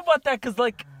 something. I don't know about that because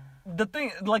like the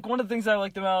thing, like one of the things I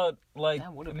liked about like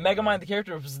That would've been Megamind good. the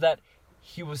character was that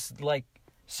he was like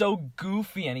so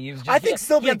goofy and he was just. I think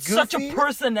still he had be such a goofy. No,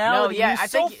 personality. yeah, he was I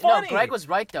so think funny. no. Greg was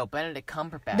right though. Benedict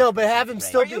Cumberbatch. No, but was have him great.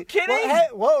 still Are be. you kidding? Well, hey,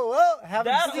 whoa! Have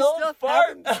That him still. old Have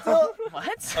fart. him still What?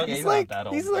 Okay, he's he's like. not that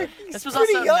old. He's like. This He's was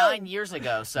pretty also young. 9 years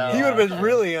ago, so He would have been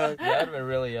really young. Yeah, I'd have been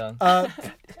really young.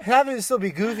 Have him still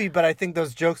be goofy, but I think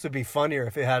those jokes would be funnier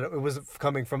if it was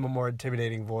coming from a more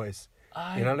intimidating voice.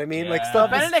 You know what I mean? Like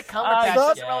stuff. Benedict Cumberbatch I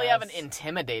doesn't really have an guess.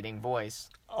 intimidating voice.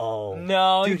 Oh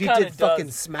No, dude, he kinda did fucking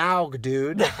does. Smaug,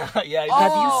 dude. Yeah,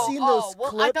 Have you seen those well, I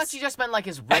clips? thought you just meant like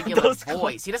his regular Those voice.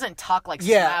 clips. He doesn't talk like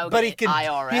Yeah, Smaug but he in can.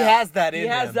 IRL. He has that in he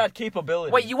has him. that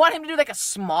capability. Wait, you want him to do like a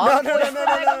small No, voice no, no, for no,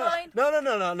 no, Megamind? no, no,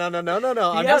 no, no, no, no, no, no,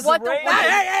 no. I'm has just. What the range. what are you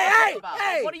Hey, talking about?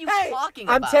 hey, What are you hey. talking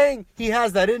I'm about? saying he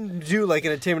has that in to do like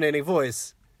an intimidating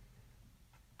voice.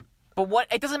 But what?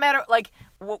 It doesn't matter. Like,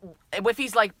 if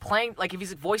he's like playing, like if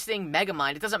he's voicing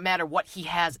Megamind, it doesn't matter what he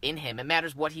has in him. It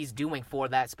matters what he's doing for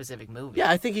that specific movie.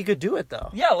 Yeah, I think he could do it though.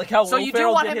 Yeah, like how So Will you do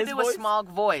Ferrell want did him to his do voice? a Smaug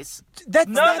voice. That's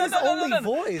No, not no, his no, no, only no, no.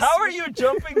 voice. How are you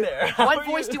jumping there? How What are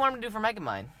voice you... do you want him to do for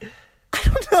Megamind?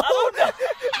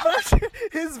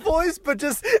 His voice, but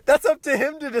just that's up to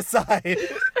him to decide. Will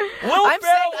I'm Ferrell saying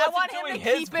I wasn't want him doing to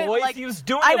his keep it, voice. like- He was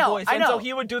doing I a know, voice, I and so know.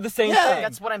 he would do the same Yeah. thing.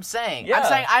 That's what I'm saying. Yeah. I'm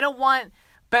saying I don't want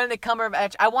Benedict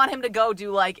Cumberbatch. I want him to go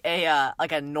do like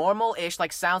a normal-ish,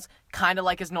 like sounds kind of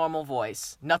like his normal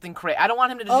voice. Nothing crazy. I don't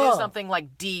want him to do Oh. something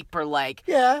like deep or like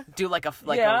Yeah. do like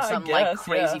Yeah, I something like guess,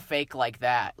 crazy yeah. fake like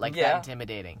that, like Yeah. that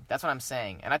intimidating. That's what I'm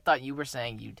saying. And I thought you were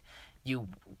saying you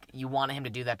wanted him to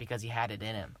do that because he had it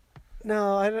in him.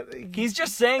 No, I don't. He's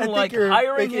just saying I think like you're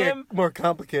hiring making it him. more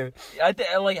complicated.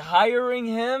 Like hiring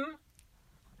him.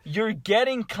 You're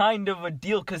getting kind of a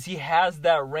deal because he has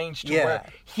that range to Yeah. where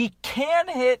he can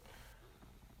hit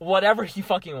whatever he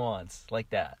fucking wants, like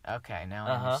that. Okay, now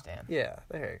I understand. Yeah,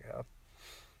 there you go.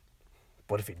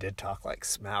 What if he did talk like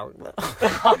Smaug?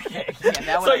 Okay. Yeah,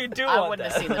 that So you do I want wouldn't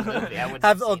that. have seen the movie. I wouldn't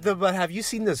have seen it. But have you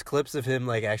seen those clips of him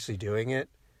like actually doing it,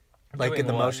 like Doing in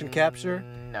the what? motion capture?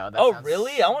 No, that Oh, sounds-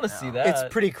 really? I want to no. see that. It's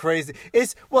pretty crazy.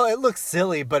 It looks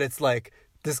silly, but it's like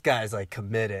this guy's like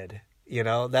committed. You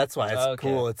know, that's why it's Okay.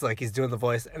 cool. It's like he's doing the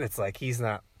voice, and it's like he's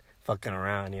not fucking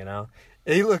around. You know,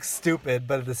 he looks stupid,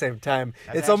 but at the same time,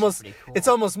 That's it's actually almost pretty cool. it's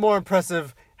almost more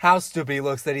impressive how stupid he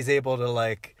looks that he's able to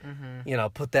like, you know,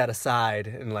 put that aside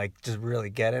and like just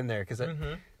really get in there because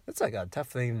that's like a tough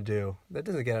thing to do. That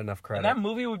doesn't get enough And credit. that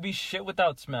movie would be shit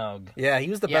without Smaug. Yeah, he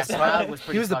was the Yeah, best Smaug part. was He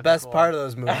pretty was the fucking best cool. part of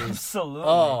those movies. Absolutely.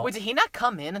 Oh. Wait, did he not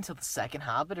come in until the second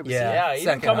Hobbit? Or was Yeah. Yeah, he didn't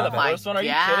Second come in the Hobbit. first one. Are you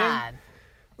God. kidding?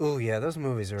 Oh yeah, those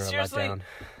movies are Seriously? a letdown.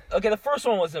 Okay, the first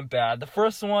one wasn't bad. The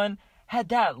first one had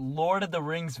that Lord of the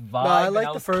Rings vibe. I and liked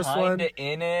the was first one. kinda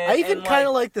in it. I even and, kind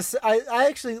of like this. I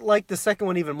actually liked the second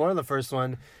one even more than the first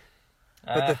one,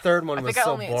 but the third one I was think I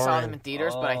so only boring. saw them in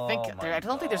theaters, but I think Oh, my I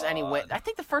don't think there's any way. God. I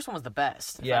think the first one was the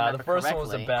best. if I Yeah, the remember first one was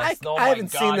the correctly. best. Oh I my haven't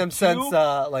seen God, them two? since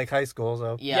like high school.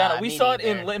 So Yeah, no, we me saw it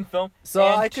neither. in Lit and Film. So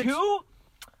and I could- two,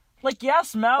 like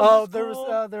Smaug oh, was there cool,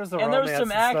 was the and romance there was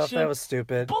some and stuff. action. That was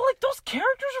stupid. But like those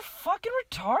characters are fucking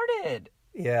retarded.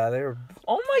 Yeah, they were.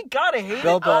 Oh my God, I hated.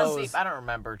 Bilbo Honestly, was- I don't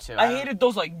remember too. I hated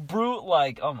those like brute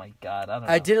like. Oh my God, I don't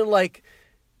know. I didn't like.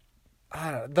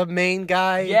 I don't know, the main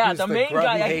guy. Yeah, who's the main grubby,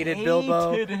 guy. I hated hated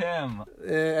Bilbo. him.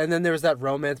 And then there was that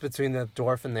romance between the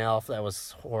dwarf and the elf. That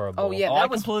was horrible. Oh yeah, Oh, that I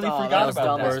was completely oh, forgot that was about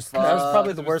dumb that. as worst. That was fuck.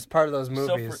 probably the worst part of those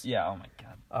movies. Yeah. Oh my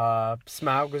God.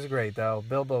 Smaug was great though.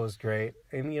 Bilbo was great,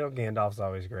 and you know Gandalf's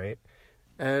always great.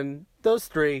 And those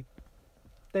three,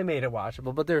 they made it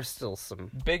watchable, but there's still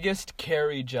some. Biggest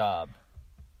carry job.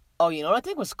 Oh, you know what I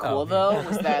think was cool Oh, though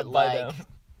was that By like them.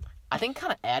 I think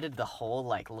kind of added the whole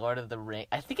like Lord of the Ring.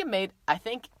 I think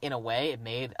in a way it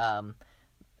made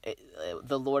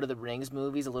the Lord of the Rings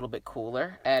movies a little bit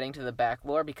cooler, adding to the back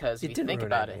lore because if you didn't think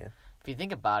ruin about it, it, yeah. if you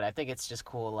think about it, I think it's just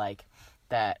cool like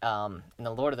that in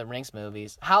the Lord of the Rings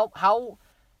movies. How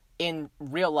in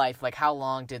real life, like how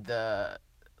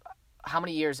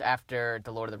many years after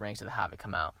the Lord of the Rings did the Hobbit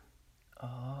come out?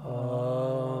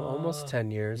 Almost 10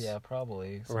 years. Yeah,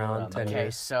 probably Around 10 Okay,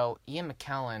 years. so Ian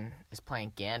McKellen is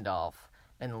playing Gandalf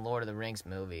in the Lord of the Rings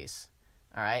movies.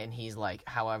 All right, and he's like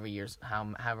however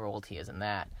old he is in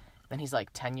that. Then he's like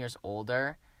 10 years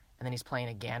older, and then he's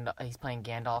playing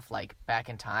Gandalf like back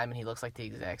in time, and he looks like the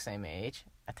exact same age.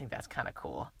 I think that's kind of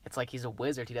cool. It's like he's a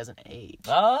wizard; he doesn't age.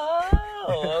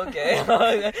 Oh, okay.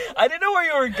 I didn't know where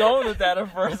you were going with that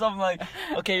at first. I'm like,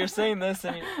 okay, you're saying this,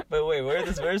 but wait, where's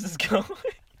this going?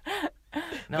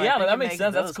 No, Yeah, I no, think that it makes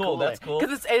sense. That's those cool. That's cool.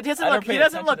 Because it doesn't I never look. He paid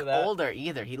doesn't attention look to that. older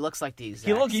either. He looks like the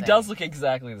exact. He same. does look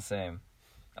exactly the same,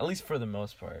 at least for the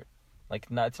most part. Like,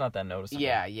 it's not that noticeable.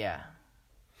 Yeah.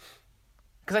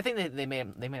 Because I think they made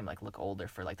him like look older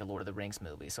for like the Lord of the Rings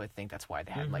movie, so I think that's why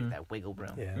they had like that wiggle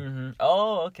room. Yeah. Mm-hmm.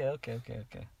 Oh, okay.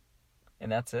 And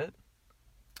that's it.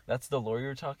 That's the lore you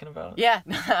were talking about. Yeah,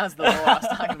 that was the lore I was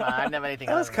talking about. I didn't have anything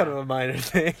That else. was kind of a minor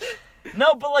thing.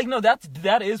 No, but like,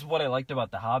 that is what I liked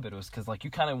about The Hobbit was because like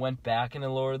you kind of went back in the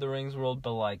Lord of the Rings world,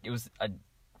 but like it was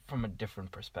from a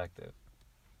different perspective.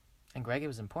 And Greg, it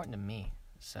was important to me,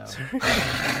 so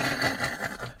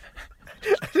I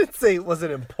didn't say it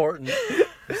wasn't important.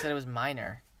 you said it was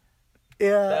minor.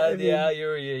 Yeah. I mean, Yeah,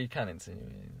 you kind of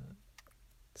insinuating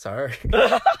that. Sorry.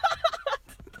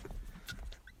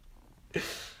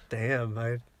 Damn,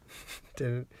 I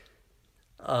didn't.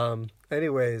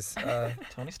 Anyways,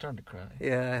 Tony started to cry.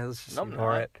 yeah, let's just No, I'm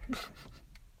ignore not.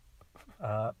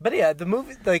 it. But yeah, the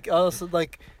movie, like, also,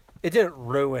 like, it didn't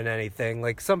ruin anything.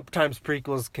 Like, sometimes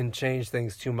prequels can change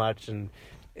things too much, and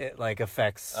it, like,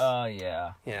 affects.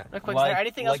 Yeah. Yeah. Real quick, is Like- there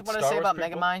anything else like you want to Star say Wars about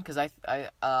prequel? Megamind?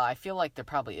 Because I feel like there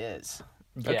probably is.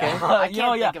 Yeah. Okay. I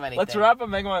can't yeah. think of Let's anything. wrap up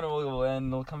Megamind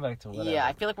and we'll come back to whatever. Yeah,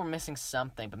 I feel like we're missing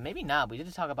something, but maybe not. We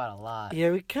did talk about a lot.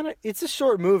 Yeah, we kind of. It's a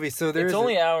short movie, so there's. It's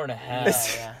only an hour and a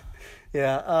half. Yeah.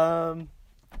 Yeah.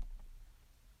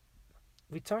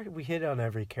 We hit on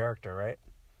every character, right?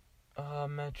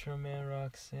 Metro Man,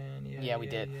 Roxanne. Yeah, we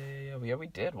did. Yeah, we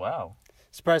did. Wow.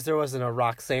 Surprised there wasn't a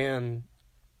Roxanne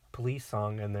police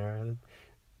song in there.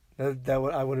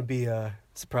 I wouldn't be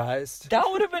surprised. That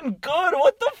would have been good.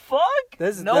 What the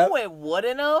fuck? No, it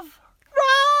wouldn't have.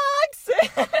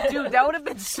 Roxanne. Dude, that would have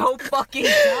been so fucking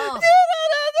dumb.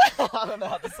 I don't know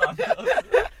how the song goes.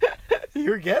 You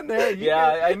were getting there.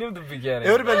 Yeah, I knew the beginning.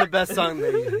 It would have been the best song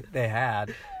they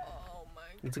had. Oh my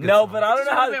It's a good No, song. but I don't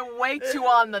know how. It would have been way too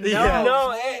on the nose. Yeah.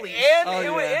 No, Holy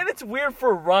and it's weird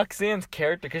for Roxanne's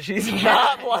character because she's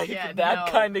not like yeah, that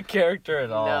no. kind of character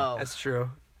at all. No. That's true.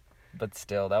 But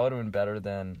still, that would have been better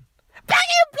than Back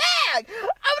in Black.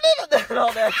 I'm than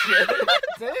all that shit.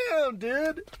 Damn,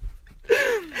 dude.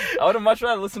 I would have much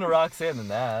rather listened to Roxanne than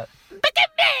that. Back in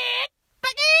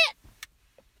Black.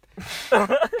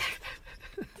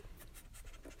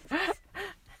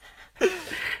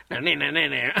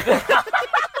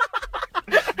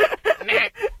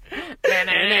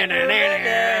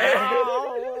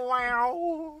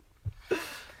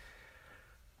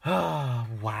 Oh,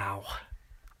 wow.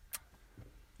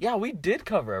 Yeah, we did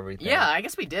cover everything. Yeah, I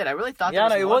guess we did. I really thought Yeah,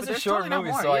 there was no, it more, was but a there's short totally not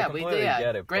movie, more. so I yeah, completely we did,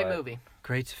 get it, Great but- movie.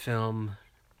 Great film.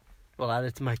 Well, add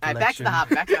it to my All collection. right,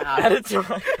 back to the hobby. That's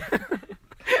right.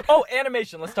 Oh,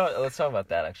 animation. Let's talk about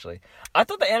that actually. I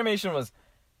thought the animation was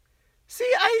See,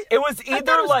 it was I either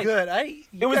thought it was like good.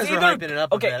 it was either it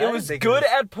up a okay. bit. I It didn't was think good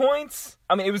at points.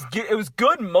 I mean, it was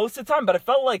good most of the time, but I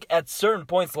felt like at certain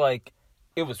points, like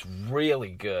it was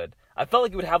really good. I felt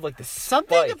like it would have like the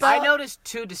Something spikes. about- I noticed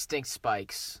two distinct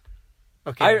spikes.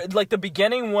 Okay. I like the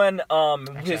beginning when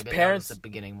Actually, his I didn't parents notice the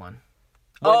beginning one.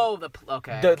 When-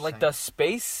 Okay. the like the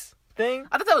space thing.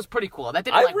 I thought that was pretty cool. That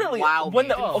didn't I like really wow when me.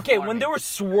 the, It didn't okay floor when me. they were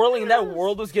swirling and that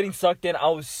world was getting sucked in, I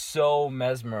was so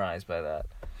mesmerized by that.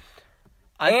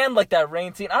 And like that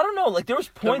rain scene, I don't know. Like there was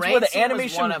points where the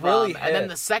animation really hit. and then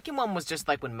the second one was just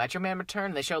like when Metro Man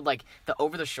returned. They showed like the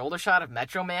over the shoulder shot of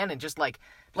Metro Man and just like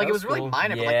it was was really cool.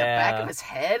 minor, but like the back Yeah. of his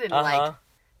head and Uh-huh. like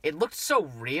it looked so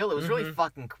real. It was really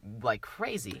fucking like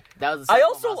crazy. That was. The I second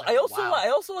also one. I also wow. I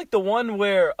also like the one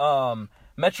where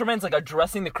Metro Man's like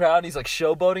addressing the crowd. And he's like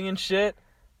showboating and shit.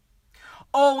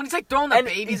 Oh, when he's like throwing the And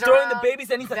babies he's throwing the around,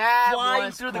 babies and he's like that flying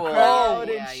was through the cool. crowd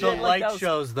Yeah, and shit. the yeah. Like, light that was-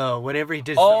 shows, though, whenever he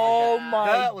did Oh stuff like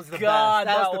my That was the best. god,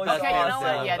 That was the best Okay, you know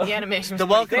part. what? Yeah, the animation. Was The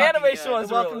pretty welcome- The fucking animation good. was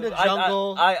The Welcome really, to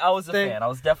Jungle I was a thing. fan. I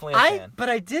was definitely a fan. But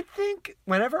I did think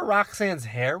whenever Roxanne's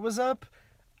hair was up,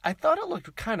 I thought it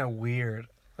looked kind of weird.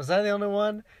 Was I the only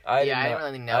one? I Yeah, I didn't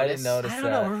didn't really I didn't notice. notice I don't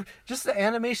that. know. Just the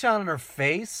animation on her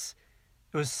face.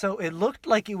 It looked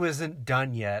like it wasn't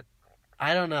done yet.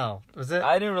 I don't know. Was it?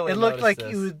 I didn't really It looked notice like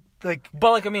this. it was like.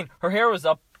 But like I mean, her hair was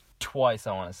up twice.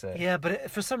 I want to say. Yeah, but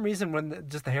for some reason, when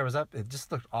just the hair was up, it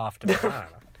just looked off to me. I don't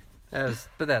know.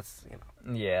 But that's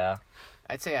Yeah.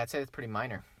 I'd say it's pretty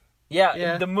minor. Yeah.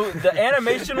 Yeah. The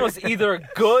animation was either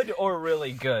good or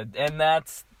really good, and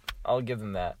I'll give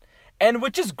them that. And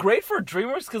which is great for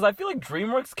DreamWorks because I feel like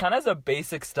DreamWorks kind of has a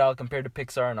basic style compared to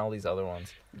Pixar and all these other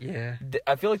ones. yeah.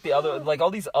 I feel like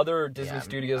all these other Disney I'm-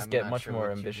 studios I'm get not much sure more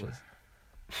what you ambitious.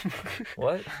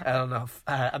 What? I don't know.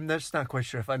 I'm just not quite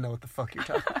sure if I know what the fuck you're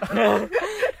talking about.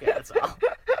 Yeah, that's all.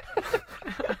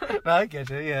 No, I get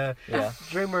you. Yeah. Yeah.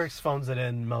 DreamWorks phones it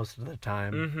in most of the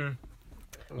time.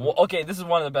 Mm-hmm. Well, okay, this is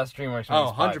one of the best DreamWorks movies.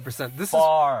 Oh, 100%. This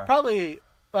far. is probably.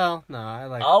 Well, no, I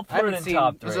like. I'll I put it haven't in seen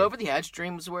top 3. Was Over the Edge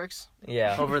DreamWorks?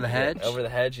 Yeah. Over the Hedge? Over the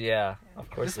Hedge, yeah. Of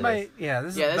course This it might. is. Yeah,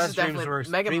 this is Yeah, the this best is definitely DreamWorks.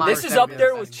 Mega DreamWorks Mine This is up definitely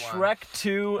there the with best one. Shrek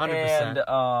 2 and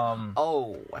 100%.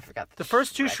 Oh, I forgot. The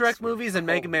first two Shrek Shrek's movies and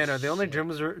Mega Holy Man are the only shit.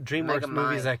 DreamWorks Mega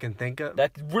movies Mine. I can think of.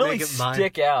 that really Mega Mine.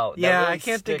 stick out. That Yeah, really I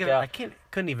can't think stick of. out. I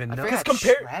couldn't even I know. forgot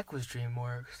compare- Shrek was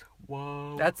DreamWorks.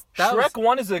 Whoa. That Shrek was,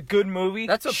 1 is a good movie.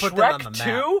 That's what put them Shrek on the map.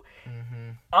 2, Mm-hmm.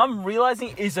 I'm realizing,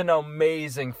 is an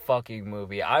amazing fucking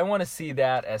movie. I want to see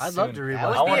that as I'd soon. love to rewatch That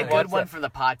I would wanna be a watch good one that. for the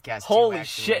podcast. too, Holy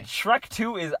actually. shit, Shrek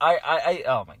 2 is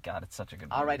oh my god, it's such a good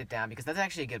movie. I'll write it down because that's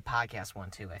actually a good podcast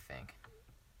one too. I think.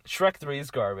 Shrek 3 is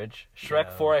garbage. Shrek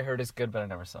Yeah. 4 I heard is good, but I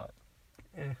never saw it.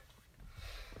 Eh.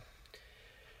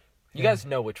 You guys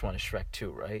know which one is Shrek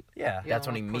 2, right? Yeah. That's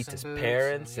Yeah, when he like meets Puss his in Boots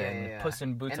parents yeah, and yeah. Puss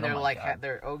in Boots and and they're oh my like god.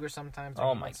 they're ogres sometimes. or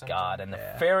Oh humans my sometimes. god, and the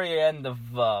Yeah. fairy end of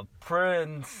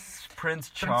Prince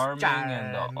Charming and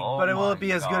Charming. oh But it will my it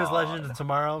be as good as God. Legend of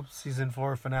Tomorrow season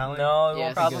 4 finale? No, it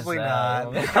Yes. won't be Probably good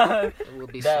not. as that. It will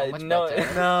be That- so much no,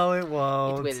 better. No, it It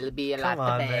won't. will be a lot Come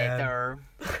on, man. better.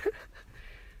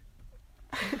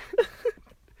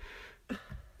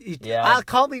 Yeah. I'll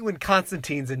call me when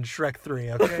Constantine's in Shrek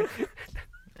 3, okay?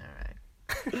 All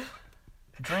right.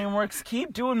 DreamWorks,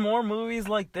 keep doing more movies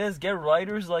like this. Get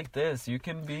writers like this. You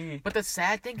can be. But the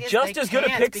sad thing is, Just they as good as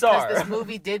can't Pixar. because this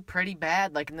movie did pretty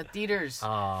bad, like in the theaters.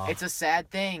 Aw. It's a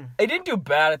sad thing. It didn't do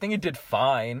bad. I think it did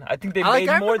fine. I think they I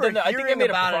made more than. remember I think they hearing made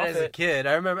a about profit. it as a kid.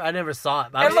 I never saw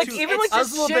it. But And, I was like, too- even, like, I It's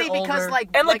was a just little bit shitty because older. like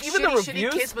And, like, even the shitty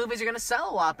reviews- kids movies are gonna sell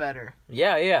a lot better.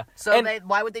 Yeah. So And-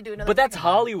 why would they do another? but that's Mega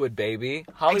Mine? Hollywood, baby.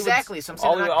 Hollywood's Exactly. So I'm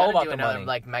saying they're not all gonna about do the another money.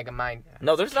 like Mega Mine.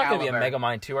 No, there's not going to be a caliber. Mega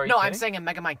Mine 2. Are you No, I'm kidding? saying a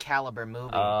Mega Mine caliber movie.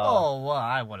 Oh, well,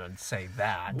 I wouldn't say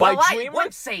that. By well, I DreamWorks?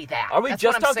 would say that. Are we That's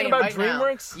just what I'm talking saying about right now.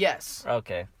 DreamWorks? Yes.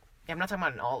 Okay. Yeah, I'm not talking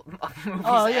about all movies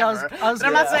Oh, yeah, ever. I was but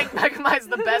I'm not yeah. saying Megamind's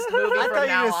the best movie I from thought you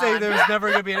now were going to say on. there was never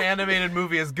going to be an animated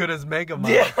movie as good as Megamind.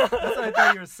 Yeah. That's what I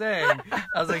thought you were saying.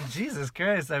 I was like, Jesus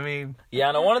Christ, I mean...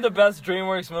 Yeah, no, one of the best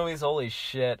DreamWorks movies. Holy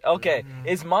shit. Okay,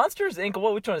 is Monsters Inc.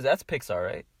 Which one is that? That's Pixar,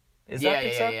 right? Is that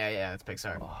Pixar? Yeah, it's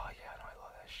Pixar. Oh yeah, no, I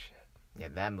love that shit. Yeah,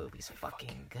 that movie's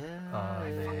fucking good. Oh,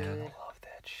 man. I love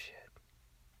that shit.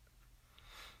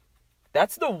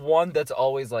 That's the one that's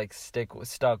always like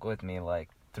stuck with me like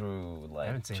through I like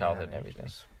haven't seen childhood that and everything.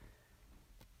 ages.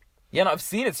 Yeah, no, I've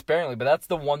seen it sparingly, but that's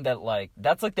the one that like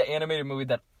that's like the animated movie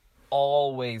that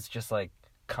always just like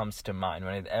comes to mind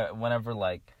whenever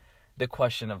like the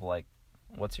question of like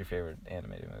what's your favorite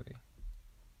animated movie?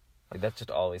 Like that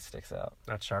just always sticks out.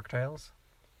 Not Shark Tales?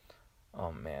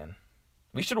 Oh man.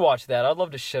 We should watch that. I'd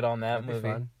love to shit on that That'd be movie.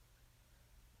 fun.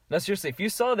 No, seriously, if you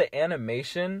saw the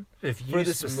animation If you for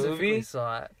this specifically movie,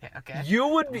 saw it. Yeah, okay.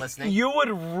 you I'm listening. would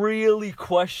really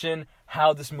question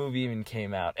how this movie even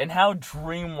came out and how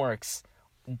DreamWorks,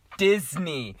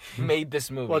 Disney made this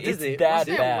movie. Well, It's Disney- that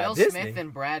Wasn't it bad. Will Disney. Smith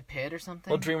and Brad Pitt or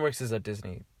something? Well, DreamWorks is a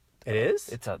Disney. It is?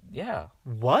 It's a yeah.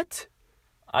 What?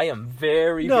 I am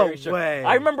very No very sure. way.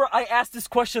 I remember I asked this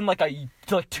question like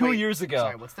 2 Wait, years ago.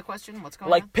 Sorry, what's the question? What's going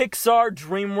Like on? Pixar,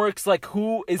 DreamWorks, like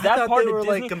who is I that thought part they of were,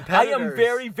 like, Disney? I am competitors.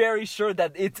 very very sure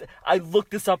that it's. I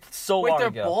looked this up so Wait, long they're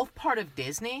ago. both part of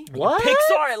Disney? What?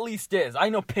 Pixar at least is. I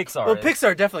know Pixar. Well, is.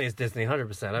 Pixar definitely is Disney,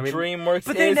 100%. I mean, DreamWorks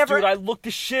but they is, never- dude. I looked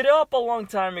this shit up a long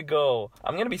time ago.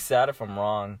 I'm gonna be sad if I'm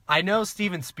wrong. I know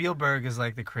Steven Spielberg is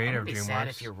like the creator I'd of be DreamWorks. sad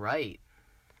if you're right.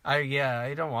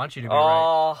 I don't want you to be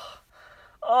right.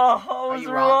 Oh, I was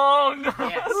you wrong.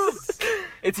 Yes.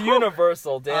 It's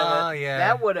Universal, damn Oh, it. yeah.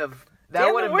 That would have. That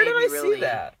Damn would it, have where made did me I really. see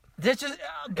that? That's just,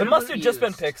 It must have just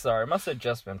been confused. Pixar. It must have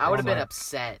just been Pixar. I would have been Pixar.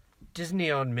 upset.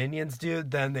 Disney owned Minions, dude,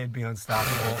 then they'd be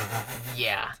unstoppable.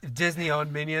 Yeah. If Disney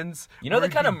owned Minions, You know the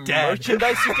we'd kind be of dead.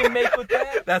 merchandise you can make with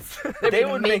that? That's. They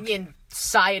would make. Minion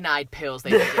cyanide pills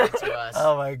they could give to us.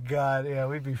 Oh my god, yeah,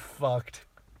 we'd be fucked.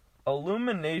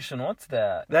 Illumination, what's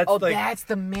that? That's Oh, like. that's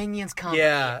the Minions company.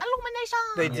 Yeah. Illumination.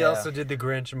 They Yeah. also did the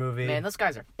Grinch movie. Man, those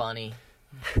guys are funny.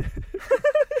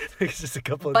 It's just a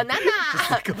couple of Banana.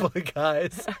 just a couple of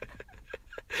guys.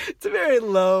 It's a very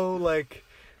low, like.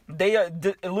 They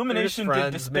Illumination did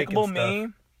friends Despicable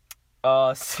making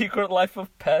Me, Secret Life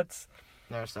of Pets.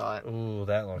 Never saw it. Ooh,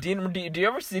 that one. Did you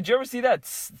ever see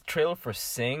that trailer for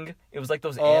Sing? It was like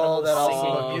those Oh, animals that singing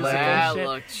also looked musical that shit.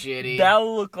 looked shitty. That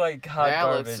looked like hot That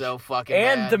garbage. looked so fucking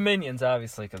and bad. the Minions,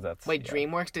 obviously, because that's Wait, yeah.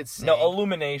 DreamWorks did Sing? No,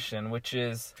 Illumination, which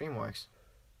is DreamWorks.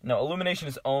 no Illumination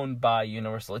is owned by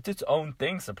Universal. It's its own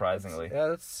thing, surprisingly. Yeah,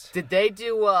 that's. Did they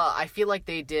do? I feel like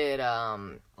they did.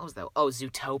 What was that? Oh,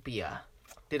 Zootopia.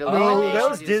 Did Oh, Illumination? that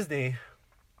was do- Disney.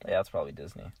 Yeah, it's probably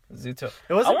Disney. Zootopia.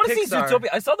 It wasn't I want to see Pixar.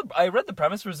 Zootopia. I read the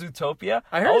premise for Zootopia.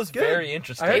 I heard I it's was good. very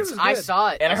interested. I heard it It's, was I good. saw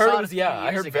it. And I heard saw it was a few I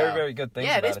years heard very ago. very good things.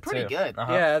 Yeah, it about is pretty too. good.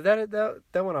 Uh-huh. Yeah,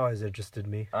 that one always interested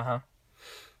me.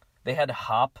 They had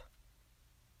Hop.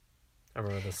 I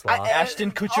remember the sloth.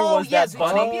 Ashton Kutcher oh, was yeah, that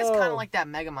bunny. Zootopia's kind Oh. of like that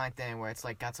Megamind thing where it's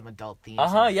like got some adult themes.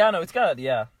 Yeah, no, it's got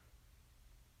yeah.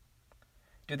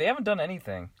 Dude, they haven't done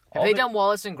anything. Have they done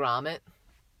Wallace and Gromit?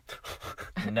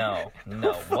 No,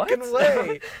 what? Fucking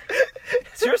way.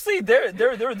 Seriously, their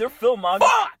filmography.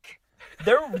 Fuck.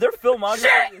 Their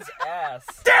filmography is ass.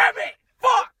 Damn it!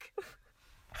 Fuck!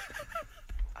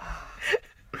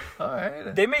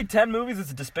 Alright. They made 10 movies.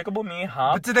 It's Despicable Me,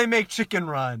 Hop. But did they make Chicken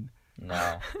Run?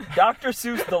 No. Dr.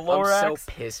 Seuss, The I'm Lorax.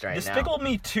 so pissed right Despicable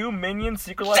Me 2, Minions,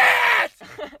 Secret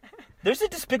Life. There's a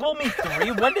Despicable Me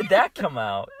 3. When did that come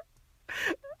out?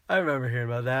 I remember hearing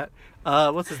about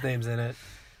that. What's his name's in it?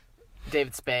 now.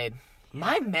 David Spade.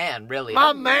 My man, really. My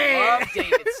I man. love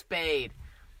David Spade.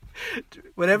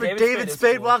 Whenever David David Spade is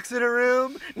Spade cool. walks in a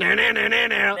room, Nah, nah,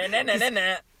 nah,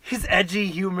 nah. his edgy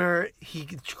humor, he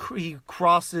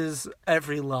crosses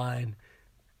every line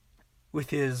with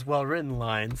his well-written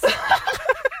lines.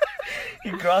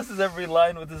 He crosses every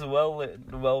line with his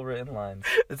well-written lines.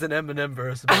 It's an Eminem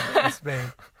verse about David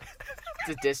Spade. It's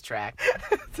a diss track.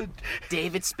 It's a,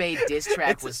 David Spade diss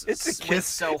track was it's a went kiss.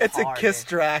 so It's hard. a kiss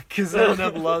track because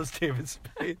Eminem loves David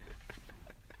Spade.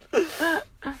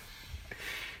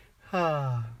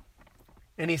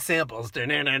 And he samples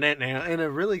in a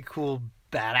really cool,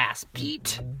 badass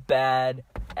beat. Bad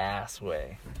ass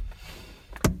way.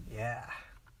 Yeah.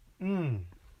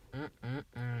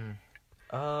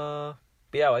 But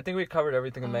yeah, I think we covered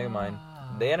everything in Megamind.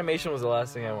 The animation was the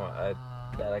last thing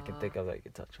that I can think of that I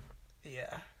could touch on.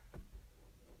 Yeah.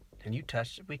 And you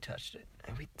touched it. We touched it.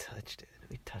 And we touched it.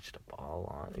 We touched all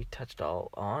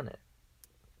on it.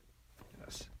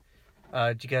 Yes.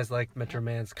 Did you guys like Metro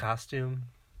Man's costume?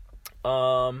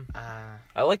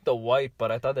 I like the white,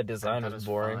 but I thought the design was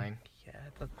boring. Fine.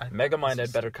 Yeah, Megamind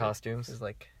had better costumes. It's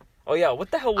like. Oh yeah, what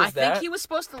the hell was I that? think he was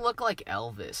supposed to look like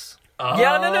Elvis.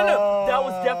 Yeah, no. That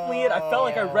was definitely it. I felt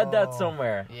like I read that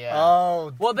somewhere. Yeah.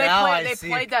 Oh, Well, they now played. I They see.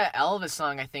 played that Elvis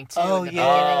song, I think, too. Oh, in the yeah.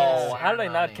 beginning of the Oh, how did I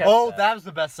not ceremony. catch Oh, that was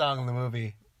the best song in the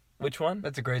movie. Which one?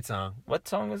 That's a great song. What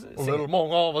song was it? A little more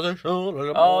conversation.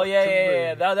 Oh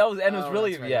yeah. That was, and it was Oh,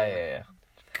 really, that's right, yeah.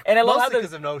 And I love how Mostly the,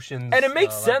 because of Notions. and it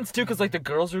makes sense too, because like the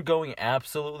girls are going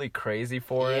absolutely crazy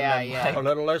for it. Yeah, and, yeah. like, A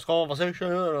little less conversation.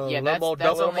 Yeah, a little more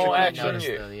that's double only more when I action. noticed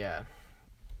Yeah.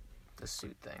 the the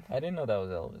suit thing. I didn't know that was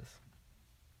Elvis.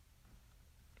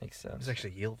 Makes sense. It's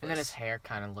actually Elvis. And then his hair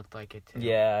kind of looked like it too.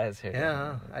 Yeah, his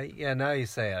hair. Yeah, now you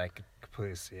say it, I could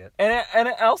completely see it. And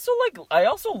I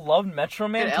also loved Metro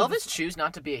Man. Did 'cause Elvis choose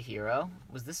not to be a hero?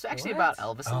 Was this actually What?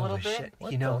 about Elvis a little bit? Shit.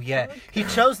 What You know, the yeah. fuck? He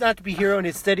chose not to be hero, and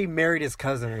instead he married his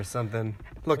cousin or something.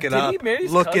 Look it Did up. he marry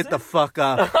his Look cousin? it the fuck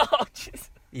up. Oh jeez.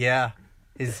 Yeah.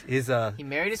 His He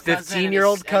married his cousin.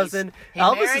 15-year-old cousin.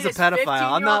 Elvis married is a his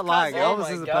pedophile. I'm not 15-year-old lying. cousin. Oh Elvis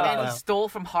my is a God. And he pedophile. stole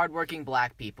from hardworking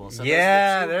black people. So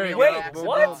Yeah, those are the two there you real go. Wait, facts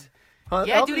what? involved. Huh,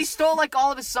 Yeah, Elvis? dude, he stole like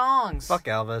all of his songs. Fuck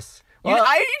Elvis. You,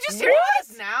 Well, you just hear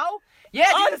this now? Yeah,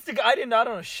 dude. Honest to God, I did not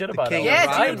know shit about king Elvis. of Yeah,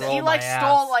 rock I dude, and know. roll he like my ass.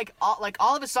 stole like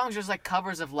all of his songs are just like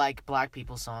covers of like black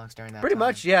people's songs during that pretty time.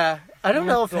 much, yeah. I don't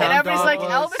know if And Hound everybody's Dog like,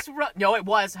 was. Elvis wrote... No, it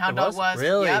was. Hound Dog was? was.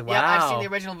 Really? Yep, I've Wow. seen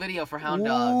the original video for Hound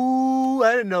Dog. Ooh,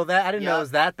 I didn't know that. I didn't know Yep. it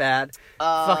was that bad.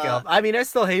 Fuck Elvis. I mean, I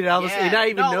still hate Elvis. yeah. And I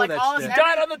even No, know like, that all shit. his-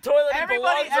 Died on the toilet. He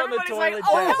Everybody's belongs on the like, toilet.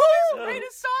 oh, Yes. Elvis, the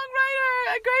greatest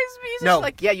songwriter, greatest musician. No.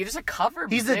 Like, yeah, you're just a cover.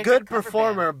 He's you're a just good cover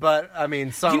performer, but I mean,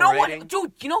 songwriting. You know what,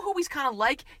 dude? You know who he's kind of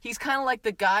like? He's kind of like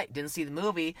the guy. Didn't see the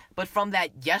movie, but from that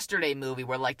Yesterday movie,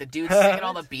 where like the dude's singing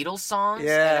all the Beatles songs,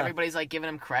 Yeah. and everybody's like giving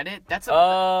him credit. That's what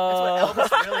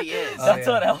Elvis really is. That's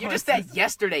yeah. what Elvis. You're just that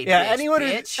Yesterday Yeah, bitch,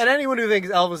 bitch. anyone who thinks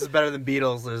Elvis is better than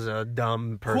Beatles is a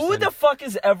dumb person. Who the fuck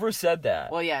has ever said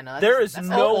that? Well, yeah, no. There is that's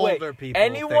no all way. older people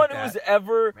Anyone think who's that.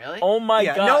 ever, Really? oh my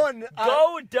Yeah, God, no one-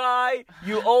 go die,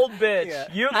 you old bitch. Yeah.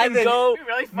 You I can think- go It'd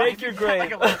be really funny make if your you grave.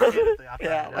 got, like, a little kid out there,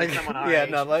 Yeah, like like, someone our yeah, age.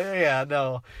 no, like, yeah,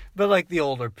 no. But like the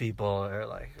older people are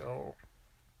like, oh,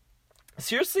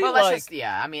 Seriously, Well, that's like just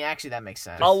yeah. I mean, actually, that makes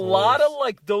sense. a lot of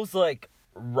like those like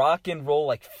rock and roll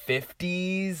like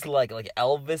 50s like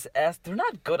Elvis-esque. They're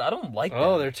not good. I don't like them.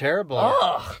 oh, they're terrible.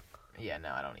 Ugh. Yeah,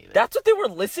 no, I don't either. That's what they were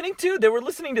listening to? They were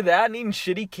listening to that and eating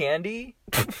shitty candy?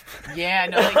 Yeah,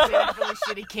 no, they did really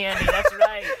shitty candy. That's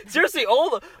right. Seriously,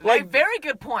 old Like, like very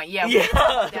good point. Yeah, Yeah. we'll talk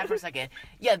about that for a second.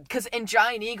 Yeah, because in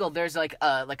Giant Eagle, there's like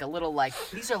a little like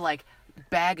these are like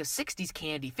bag of 60s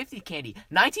candy, 50s candy,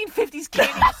 1950s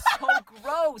candy is so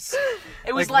gross.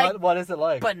 It was like what is it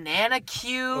like? banana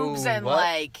cubes Ooh, and what?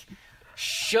 like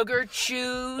sugar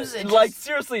chews and like just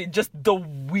seriously, just the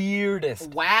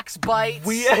weirdest. wax bites.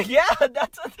 Yeah,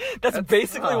 that's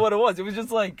basically huh. what it was. It was just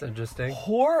like It's interesting.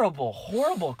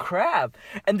 horrible crap.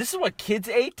 And this is what kids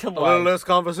ate to A little like. less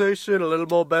conversation, a little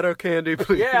more better candy,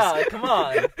 please. Yeah, come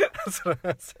on. That's what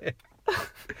I'm saying.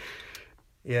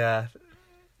 Yeah.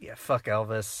 Yeah, fuck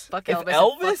Elvis. Fuck If Elvis.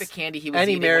 Elvis- Fuck the candy he was and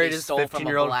he eating when married he his stole from a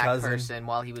 15-year-old black cousin. person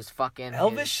while he was fucking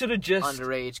Elvis his should have just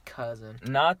underage cousin.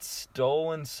 not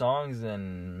stolen songs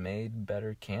and made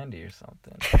better candy or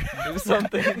something. Do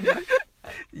something.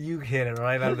 You hit it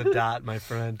right on the dot, my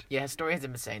friend. Yeah, historians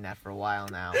have been saying that for a while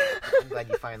now. I'm glad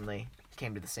you finally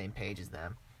came to the same page as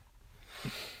them.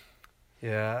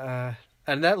 Yeah,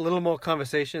 and that little more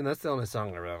conversation, that's the only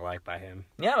song I really like by him.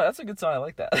 Yeah, that's a good song. I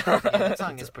like that. Yeah, that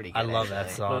song is pretty good. I love that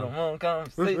actually. Little song. more A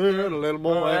conversation. little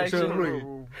more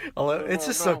action. It's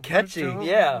just so catchy.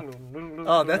 Yeah.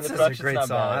 Oh, that's The just a production's great not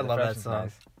song. bad. I The love that production's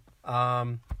song.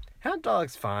 nice. Hound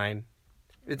Dog's fine.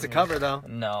 It's a cover though.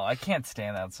 No, I can't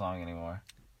stand that song anymore.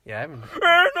 Yeah, I haven't.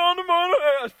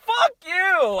 Fuck you!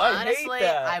 I Honestly, hate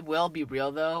that. I will be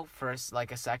real though for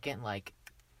like a second. Like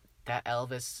that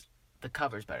Elvis, the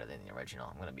cover's better than the original.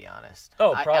 I'm gonna be honest.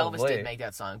 Oh, Elvis probably. did make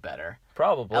that song better.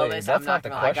 Probably. Elvis, That's I'm not the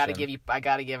gonna, question. I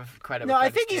gotta give credit. No, where I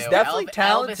think credit's he's due. definitely Elvis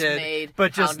talented, made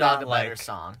but just Hound Dog not a better like-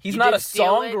 song. He's You not did a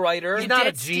steal it. songwriter. You He's not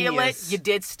did a steal genius. it. You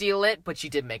did steal it, but you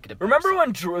did make it a better Remember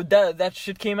song. when that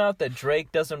shit came out that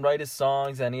Drake doesn't write his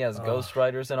songs and he has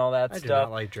ghostwriters and all that I do stuff?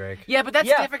 not like Drake. Yeah, but that's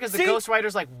Yeah, different because see? the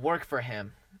ghostwriters like work for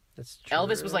him. That's true.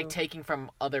 Elvis was like taking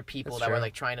from other people That's that were true.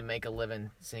 like trying to make a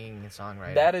living singing and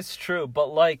songwriting. That is true, but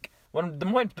like when the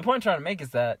point I'm trying to make is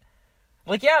that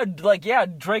yeah,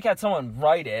 Drake had someone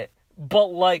write it, but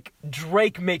like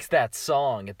Drake makes that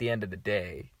song at the end of the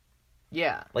day.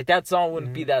 Yeah. Like, that song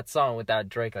wouldn't be that song without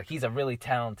Drake. Like, he's a really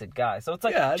talented guy. So it's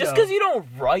like, Yeah, I just know. because you don't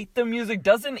write the music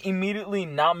doesn't immediately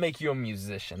not make you a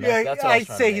musician. That's what I I'd was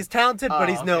trying say to he's make. talented, but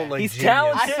he's no okay. like He's genius.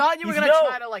 talented. I thought you were He's gonna no-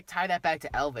 try to like tie that back to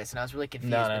Elvis, and I was really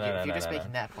confused. No, but if you're just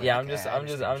making that point, Yeah, okay, I I'm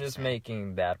understand what you're just saying.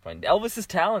 making that point. Elvis is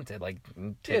talented, like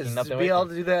taking Yes, nothing to be away able from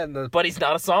to him. do that in the. But he's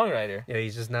not a songwriter. Yeah,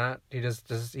 he's just not. He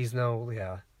just he's no.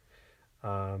 Yeah.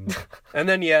 And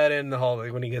then you add in the whole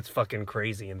like, when he gets fucking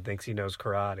crazy and thinks he knows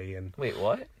karate and Wait,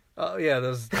 what? oh yeah,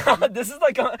 those. This is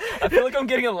like I feel like I'm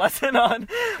getting a lesson on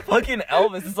fucking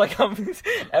Elvis. It's like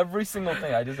every single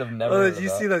thing I just have never. Oh, heard did you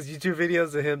about. see those YouTube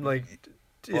videos of him like?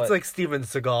 It's What? like Steven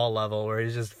Seagal level where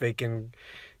he's just faking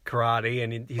karate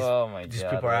and he's Oh my just God,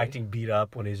 people are really? acting beat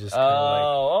up when he's just kind of like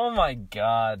Oh my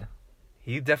God.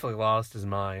 he definitely lost his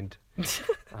mind, which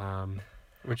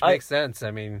I- makes sense. I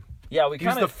mean, Yeah, we he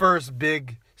was kind the of. first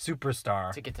big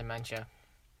superstar. To get dementia.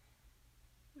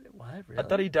 What? I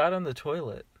thought he died on the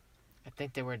toilet. I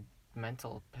think they were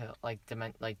mental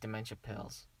dementia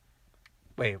pills.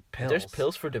 Wait, pills. There's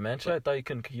pills for dementia. I thought you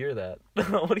couldn't cure that.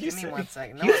 What are you Give me saying? 1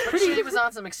 second. No, I'm pretty sure he was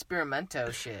on some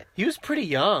experimento shit. He was pretty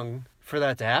young for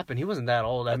that to happen. He wasn't that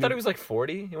old. I mean, thought he was like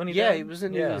 40 when he Yeah, died. he was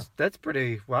in. Yeah. That's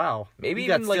pretty. Wow. Maybe He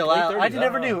got even, like, still late Al- 30s, I I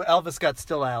never don't knew know. Elvis got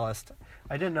still Alice.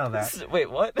 I didn't know that. Wait,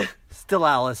 what? Still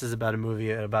Alice is about a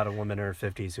movie about a woman in her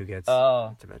 50s who gets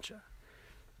Oh. dementia.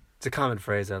 It's a common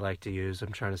phrase I like to use.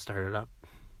 I'm trying to start it up.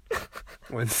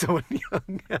 When someone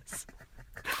young has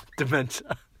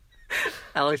dementia.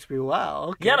 Alex be wow.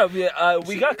 Okay. Yeah, no,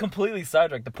 we got completely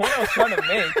sidetracked. The point I was trying to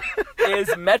make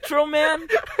is Metro Man,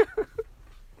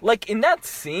 like, in that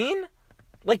scene,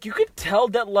 like, you could tell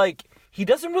that, like, he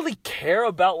doesn't really care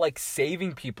about, like,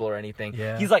 saving people or anything.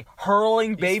 Yeah. He's, like,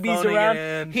 hurling babies phoning it around.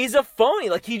 in. He's a phony.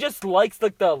 Like, he just likes,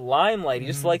 like, the limelight. He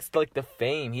just likes, like, the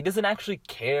fame. He doesn't actually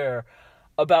care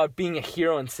about being a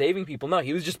hero and saving people. No,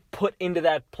 he was just put into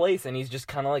that place, and he's just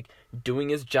kind of, like, doing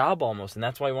his job almost. And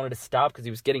that's why he wanted to stop, because he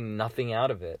was getting nothing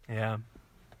out of it. Yeah.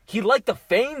 He liked the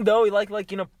fame, though. He liked,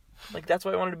 like, you know, like, that's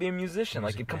why he wanted to be a musician.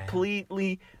 Like, it Music man.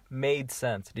 completely made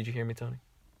sense. Did you hear me, Tony?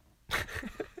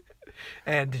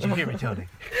 And did you hear me, Tony?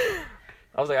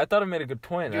 I was like, I thought I made a good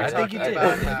point. You were I think you talking did.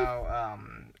 about how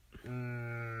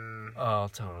Oh,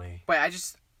 Tony. wait, I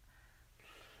just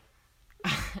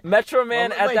Metro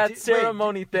Man Well, at wait, that wait,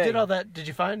 ceremony you thing. did all that. Did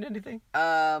you find anything?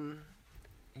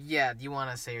 yeah, do you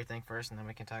want to say your thing first and then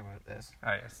we can talk about this?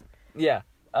 Oh, yes. Yeah.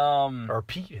 Or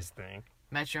Pete his thing.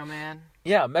 Metro Man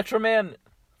Yeah, Metro Man.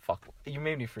 Fuck, you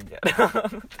made me forget.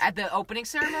 at the opening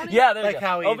ceremony? Yeah, there Like we go.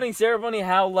 how he- Opening ceremony,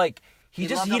 how, like, he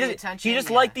just loved all the attention, he just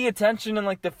yeah. liked the attention and,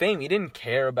 like, the fame. He didn't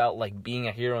care about, like, being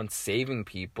a hero and saving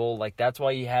people. Like, that's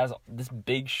why he has this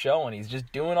big show and he's just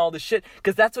doing all this shit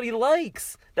because that's what he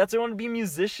likes. That's why he wanted to be a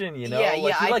musician, you know? Yeah,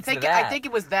 Like, he I likes think that. I think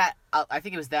it was that. I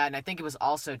think it was that, and I think it was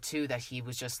also too that he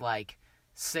was just like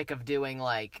sick of doing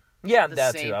like yeah, the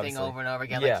that same too, thing obviously. over and over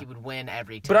again. Yeah. Like he would win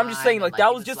every time. But I'm just saying, and, like, that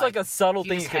he was just like a subtle he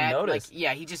thing you just could had, notice. Like,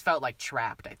 yeah, he just felt like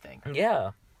trapped. I think.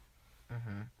 Yeah.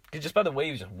 Mm-hmm. Just by the way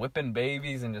he was just whipping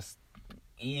babies and just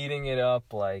eating it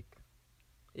up, like,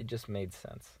 it just made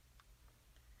sense.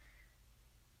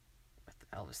 With the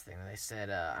Elvis thing, they said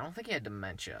I don't think he had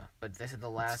dementia, but they said the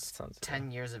last sounds-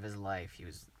 10 years of his life he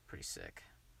was pretty sick.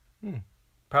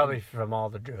 Probably from all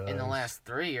the drugs. In the last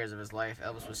 3 years of his life,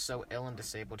 Elvis was so ill and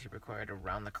disabled he required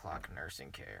around-the-clock nursing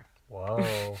care.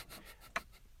 Whoa.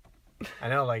 I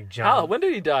know, like John. How? When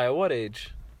did he die? At what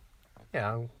age?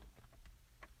 Yeah.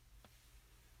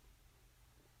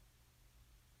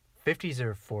 50s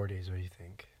or 40s? What do you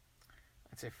think?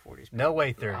 I'd say 40s. No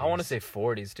way, 30s. I want to say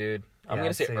 40s, dude. I'm Yeah, gonna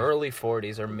I'd say say- early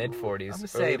 40s or mid 40s. I'm gonna early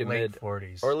say to late mid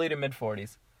 40s. early to mid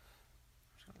 40s.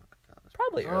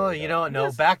 Probably early. Oh, you though. don't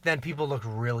know. Back then, people looked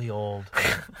really old.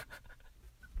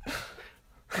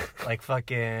 Like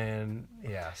fucking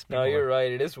yeah. No, you're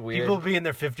right. It is weird. People be in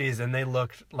their 50s and they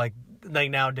looked like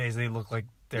nowadays they look like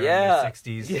they're yeah. in their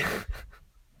 60s. Yeah.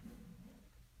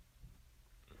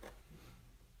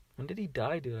 When did he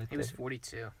die, dude? I He was think.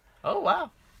 42. Oh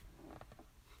wow.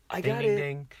 I Ding got ding it.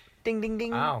 ding. Ding ding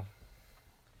ding. Wow.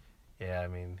 Yeah, I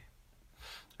mean,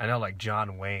 I know like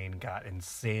John Wayne got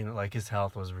insane. Like his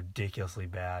health was ridiculously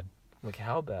bad. Like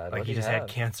how bad? Like What'd he just had have?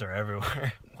 cancer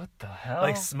everywhere. What the hell?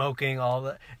 Like smoking all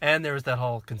the, and there was that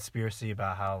whole conspiracy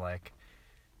about how like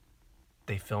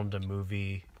they filmed a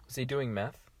movie. Was he doing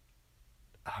meth?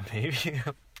 Maybe.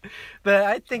 But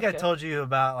I think I Okay. told you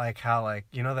about like how like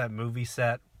you know that movie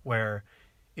set where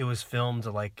it was filmed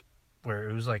like where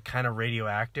it was like kind of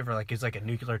radioactive or like it's like a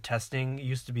nuclear testing. It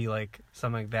used to be like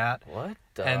something like that. What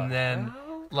the And then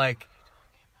hell? like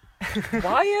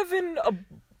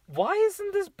why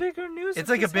isn't this bigger news? it's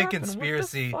that like a this big happened? What the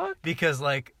conspiracy fuck? because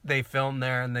like they filmed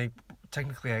there and they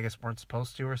technically, I guess, weren't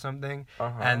supposed to or something.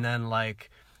 Uh-huh. And then like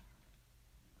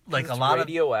It's a lot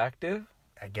radioactive?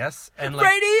 I guess, and like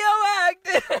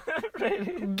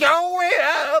Radioactive! going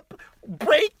up,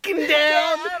 breaking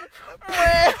down.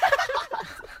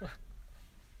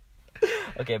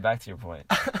 Okay, back to your point.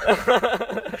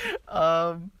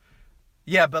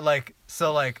 Yeah, but like,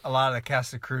 so like a lot of the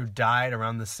cast and crew died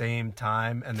around the same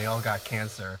time, and they all got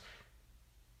cancer.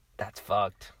 That's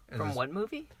fucked. It From was, what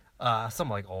movie? some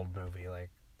like old movie, like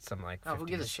some like. Oh, who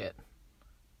gives a 50s. shit?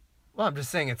 Well, I'm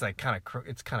just saying it's like kind of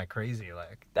it's kind of crazy,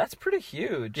 like. That's pretty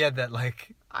huge. Yeah, that like.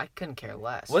 I couldn't care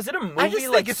less. Was it a movie I just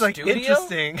like think it's like studio?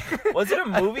 interesting. Was it a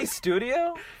movie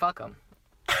studio? Fuck them.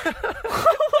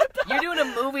 You're doing a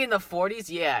movie in the 40s?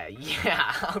 Yeah,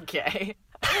 okay.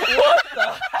 What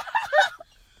the?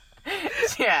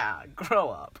 Yeah, grow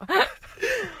up.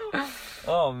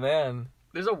 Oh man.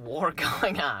 There's a war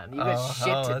going on. You got shit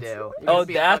to that's- do. You're Oh, gonna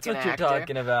be a that's fucking what you're actor?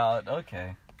 talking about.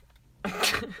 Okay.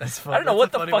 That's fun. I don't know That's what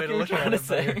a the funny fuck way to you were look at trying to it,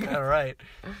 but you're say. kinda right.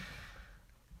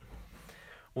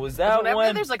 Was that Whenever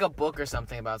when? there's like a book or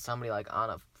something about somebody like on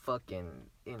a fucking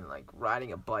like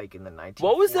riding a bike in the 1940s.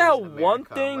 What was that in one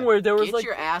America, thing like, where there was, get like-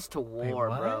 your ass to war,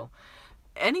 what? bro.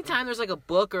 Anytime there's like a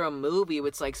book or a movie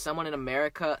with like someone in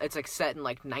America, it's like set in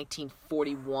like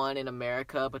 1941 in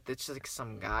America, but it's just like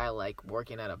some guy like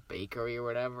working at a bakery or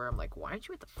whatever. I'm like, why aren't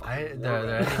you at the fucking war? There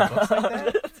are any books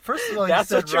like that? First of all, That's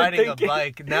you what said you're riding thinking. a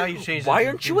bike. Now you changed it. Why to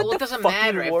aren't you being- at Well, it the doesn't fucking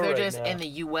matter if war they're right just now? in the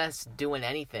U.S. doing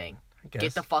anything. I guess.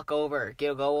 Get the fuck over.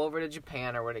 Go over to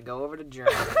Japan or go over to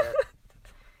Germany.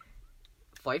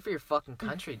 Fight for your fucking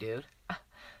country, dude.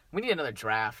 We need another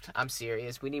draft. I'm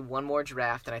serious. We need one more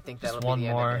draft, and I think that'll one be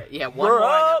the more. end of it. Yeah, one We're more,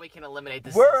 and then up. we can eliminate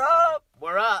this. We're system. up.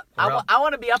 We're up. We're up. I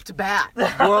want to be up to bat.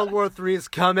 World War III is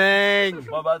coming.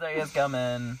 What about that is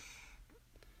coming?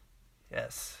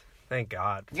 Yes. Thank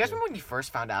God. You guys remember when you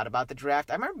first found out about the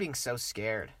draft? I remember being so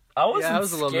scared. I wasn't I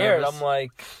was a little scared. nervous. I'm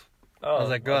like, oh, I was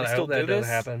like, will God, they I still hope that do doesn't this?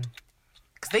 happen.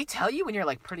 Because they tell you when you're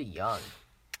like pretty young.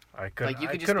 I couldn't. Like you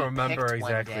I could just couldn't be remember picked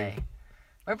exactly. one day.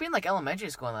 Or being like elementary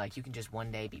school, and like you can just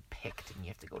one day be picked and you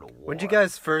have to go to war. When did you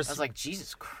guys I first? was like,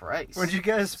 Jesus Christ. When did you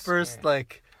guys first Scary.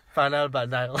 like find out about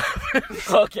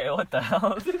 9/11? Okay, what the hell?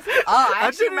 Oh, I I'm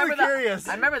actually genuinely remember curious.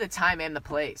 I remember the time and the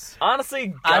place. Honestly,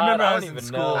 God, I remember I don't was in even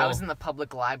school. know. I was in the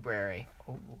public library.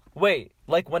 Wait,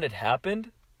 like when it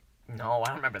happened? No, I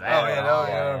don't remember Oh that. yeah, at no, all.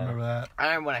 yeah, I don't remember that. I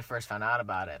remember when I first found out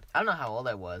about it. I don't know how old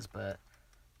I was, but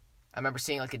I remember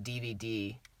seeing like a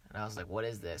DVD, and I was like, "What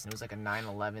is this?" And it was like a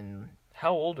 9/11.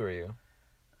 How old were you?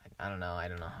 I don't know. I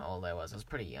don't know how old I was. I was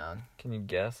pretty young. Can you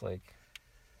guess? Like,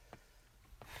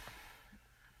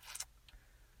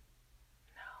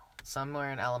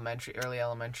 Somewhere in early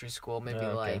elementary school, maybe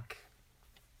Okay. like.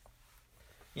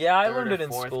 yeah, I Third learned or it in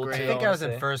fourth school grade. too. I think I was in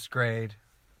honestly. first grade.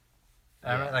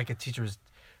 I remember, Yeah. like a teacher was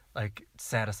like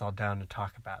sat us all down to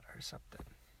talk about it or something.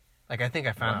 Like I think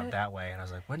I found out What? that way, and I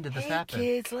was like, when did this Hey happen?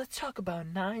 kids, let's talk about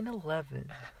 9/11.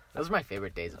 Those were my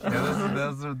favorite days of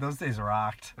Yeah, school. those days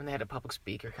rocked. When they had a public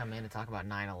speaker come in and talk about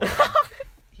 9/11.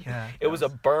 Yeah. It was a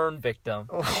burn victim.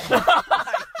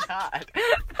 God.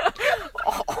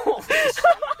 Oh, shit.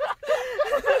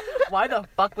 Why the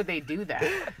fuck would they do that?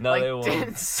 No, like, they won't. didn't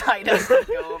incite us to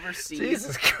go overseas.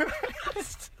 Jesus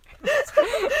Christ.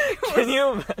 Can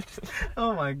you imagine?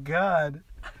 Oh my God.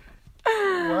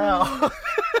 Wow.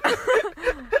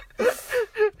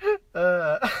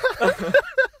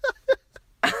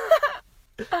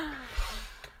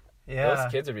 Yeah.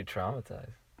 Those kids would be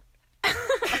traumatized.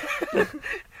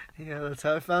 Yeah, that's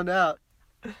how I found out.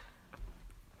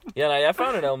 Yeah, and I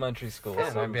found it in elementary school.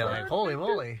 And so I'd be like, holy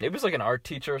moly. maybe it was like an art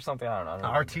teacher or something. I don't know.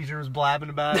 Our teacher was blabbing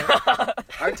about it.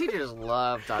 Our teachers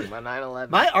love talking about 9/11.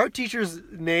 My art teacher's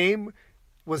name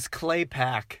was Clay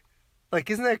Pack. Like,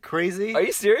 isn't that crazy? Are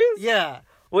you serious? Yeah.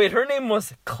 Wait, her name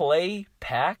was Clay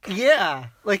Pack? Yeah.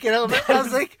 Like, in elementary, I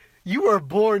was like, you were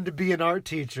born to be an art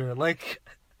teacher. Like,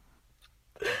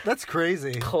 that's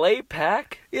crazy. Clay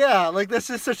Pack? Yeah, like, that's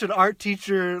just such an art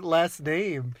teacher last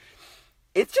name.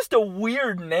 It's just a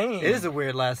weird name. It is a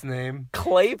weird last name.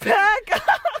 Clay Pack?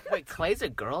 Wait, Clay's a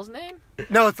girl's name?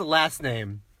 No, it's a last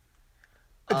name.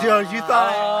 Joe, you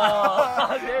thought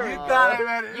Oh, there we you go. thought I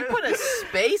meant it. You put a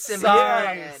space in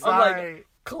Sorry, between. sorry.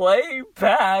 Clay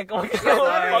Pack? Like, Yeah,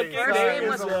 what her fucking first sorry. name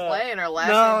was is that? Clay and her last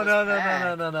No, name was no, no, Pack.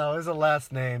 no, no, no, no. It was a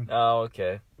last name. Oh,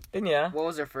 okay. Then yeah. What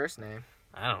was her first name?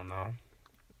 I don't know.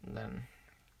 Then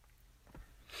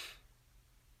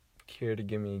Care to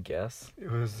give me a guess? It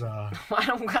was, I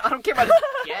don't care about his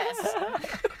guess.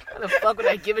 Why the fuck would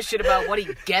I give a shit about what he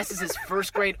guesses his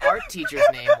first grade art teacher's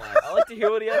name was? I like to hear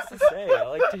what he has to say. I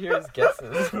like to hear his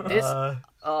guesses. This,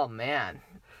 oh man,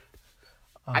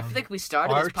 I think we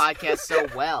started this Art. podcast so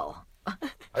well.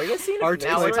 Are you guys seeing a Art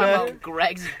face Now we're right talking here? about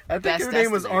Greg's I think best her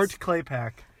name was estimates. Art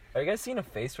Claypack. Are you guys seeing a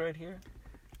face right here?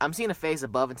 I'm seeing a face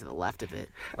above and to the left of it.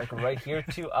 Like right here,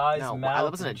 2 eyes, No, that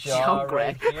mouth, wasn't a jaw joke,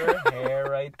 right Greg. here, hair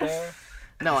right there.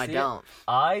 No, I See it? don't.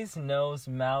 Eyes, nose,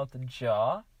 mouth,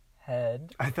 jaw,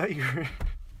 head. I thought you were.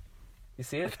 You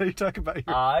see I it? thought you were talking about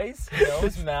your. Eyes,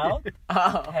 nose, mouth,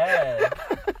 Oh, head.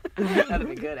 that'd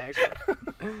be good, actually.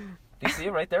 Do you see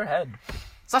it right there? Head.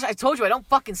 Sasha, I told you I don't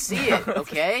fucking see it,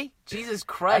 okay? Jesus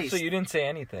Christ. Actually, you didn't say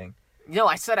anything. No,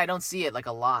 I said I don't see it, like,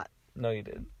 a lot. No, you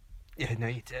didn't. Yeah, no,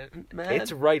 you didn't, man.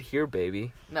 It's right here,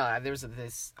 baby. No, there was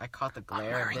this... I caught the glare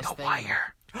of wearing this a thing.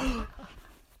 wire.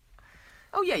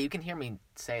 Oh, yeah, you can hear me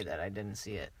say that. I didn't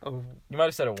see it. Oh, you might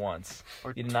have said it once.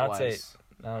 Or You did not say. twice.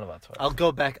 I don't know about twice. I'll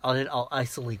go back. I'll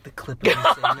isolate the clip of you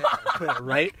saying it. I'll put it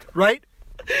right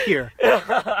here.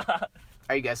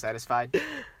 Are you guys satisfied?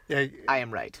 Yeah, I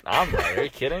am right. I'm right. Are you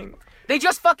kidding? They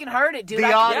just fucking heard it, dude. The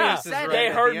I audience said is it. right. They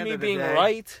at heard the end me of the being day.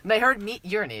 right. They heard me.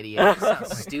 You're an idiot. You sound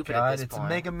stupid God, at this it's point.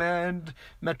 Mega Man,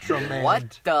 Metro Man. What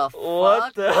the fuck?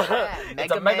 What the? Yeah,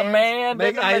 It's a Mega Man.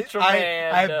 Mega, Mega Metro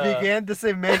Man. I began to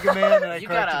say Mega Man and I You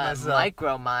got corrected a myself.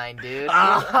 micro mind, dude.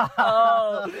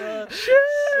 Oh,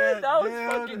 shit! That was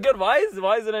dude. fucking good. Why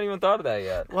hasn't anyone thought of that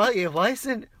yet?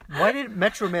 Why did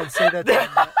Metro Man say that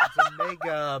to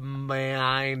Mega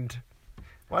Mind?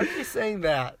 Why are you saying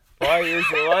that? Why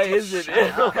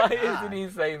isn't he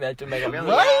saying that to make a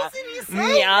Really? Why isn't he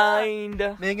saying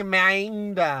mind? Mega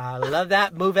Mind. I love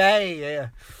that movie. Yeah.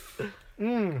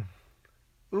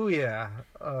 Ooh, yeah.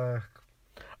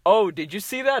 Oh, did you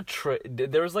see that?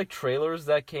 There was like trailers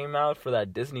that came out for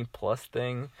that Disney Plus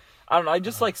thing. I don't know. I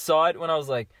just like saw it when I was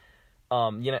like,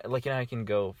 I can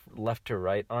go left to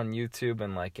right on YouTube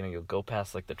and like, you'll go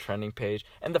past like the trending page.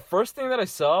 And the first thing that I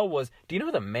saw was, do you know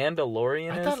who the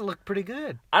Mandalorian I is? thought it looked pretty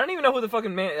good. I don't even know who the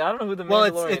fucking I don't know who the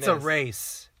Well, Mandalorian is. it's a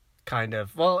race, kind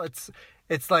of. Well, it's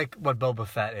like what Boba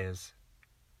Fett is.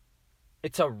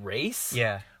 It's a race?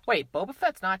 Yeah. Wait, Boba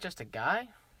Fett's not just a guy?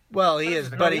 Well, he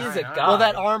is, No, but he's he's a guy. Well,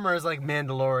 that armor is like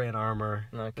Mandalorian armor.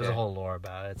 Okay. There's a whole lore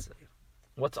about it.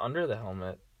 What's under the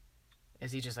helmet?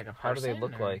 Is he just like a person? How do they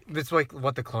look or- like? It's like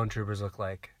what the clone troopers look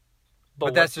like.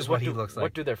 But that's just what he looks like.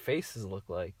 What do their faces look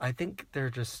like? I think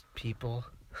they're just people.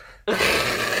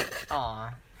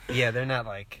 Aw. Yeah, they're not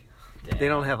like. Damn. They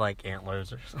don't have like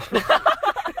antlers or something.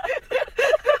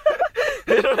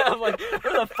 They don't have like,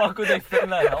 where the fuck would they fit in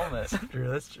that helmet? True,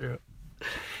 that's true.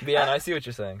 But yeah, I see what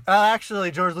you're saying.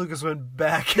 Actually, George Lucas went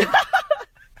back and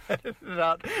edited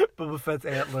out Boba Fett's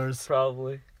antlers,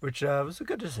 Probably. which was a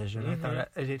good decision. I thought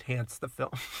it enhanced the film.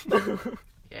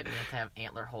 Yeah, he didn't have to have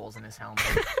antler holes in his helmet.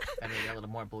 That made it a little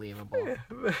more believable.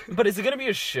 But is it gonna be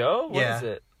a show? What is Yeah.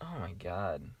 it? Oh my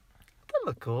god. That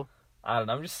looked cool. I don't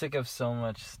know. I'm just sick of so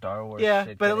much Star Wars. Yeah,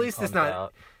 shit but at getting least it's pumped not-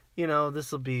 out. You know,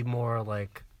 this will be more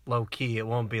like low key. It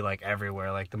won't be like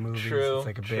everywhere like the movies. True, It's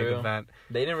like a big true. event.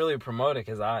 They didn't really promote it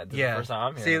because this is Yeah. the first time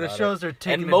I'm hearing See, the about shows it. are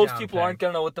taking And it most down people a aren't peg.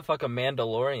 gonna know what the fuck a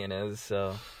Mandalorian is.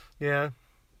 So, Yeah.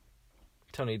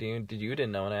 Tony, you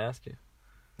didn't know when I asked you?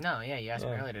 No, yeah, you asked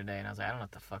me Yeah. earlier today, and I was like, I don't know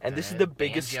what the fuck. And that this is is. the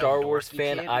biggest Banjo Star Wars dorky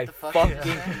fan kid? I What the fuck fucking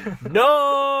is that?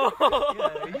 know.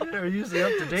 Yeah, you're usually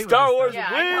up to date Star with Wars this Yeah,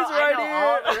 stuff. I know, Whiz I right know here.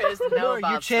 all there is to know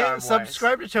about Star Wars.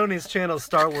 Subscribe to Tony's channel,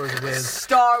 Star Wars Wiz.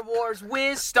 Star Wars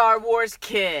Wiz, Star Wars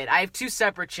Kid. I have two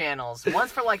separate channels.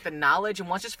 One's for like the knowledge, and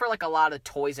one's just for like a lot of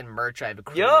toys and merch I've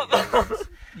accrued. Yup.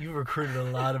 You recruited a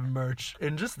lot of merch,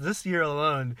 and just this year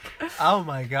alone. Oh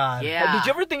my god! Yeah. Did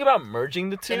you ever think about merging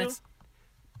the two? And it's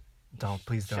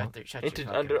Please don't. shut Into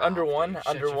your fucking under mouth, one dude. Shut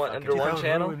under your one fucking under mouth. one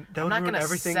channel. That I'm would not ruin gonna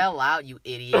everything. sell out, you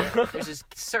idiot. There's this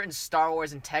certain Star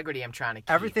Wars integrity I'm trying to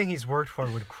keep. Everything he's worked for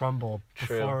would crumble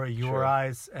True, before your true.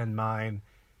 eyes and mine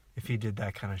if he did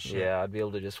that kind of shit. Yeah, I'd be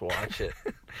able to just watch it.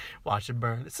 Watch it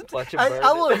burn. Watch it burn.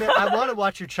 I will admit, I want to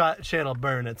watch your channel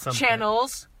burn at some point.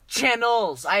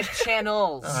 Channels. I have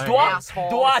channels. All right. Dwa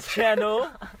Assholes. channel.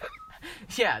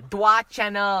 Yeah, Dwa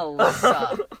channels.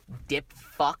 Dip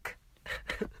fuck.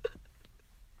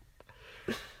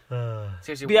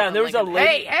 Seriously. Yeah, we'll and there was link a in-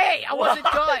 lady- Hey, I wasn't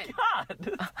done.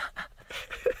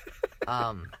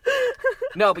 God.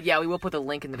 No, but yeah, we will put the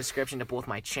link in the description to both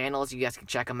my channels. You guys can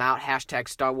check them out. #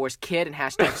 Star Wars Kid and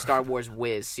 # Star Wars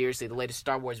Wiz. Seriously, the latest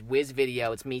Star Wars Wiz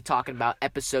video. It's me talking about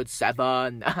Episode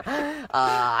 7.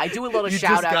 I do a little You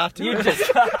shout just out. got to You it.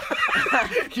 just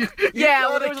Yeah, thought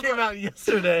well, there it was, came out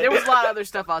yesterday. there was a lot of other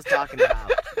stuff I was talking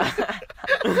about.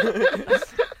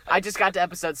 I just got to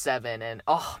Episode 7, and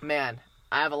oh man,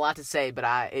 I have a lot to say,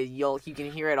 but you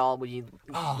can hear it all when you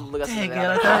look Dang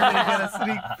at it, I thought we got a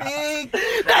sneak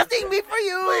peek. Nothing me for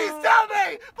you. Please tell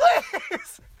me.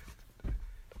 Please.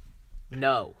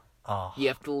 No. Oh. You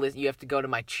have to listen. You have to go to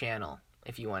my channel.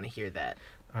 if you want to hear that.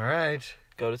 All right.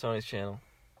 Go to Tony's channel.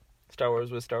 Star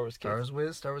Wars with Star Wars Kids.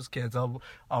 Star Wars Kids. I'll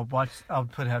watch.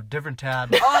 Have different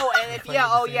tabs. Oh, and if Play at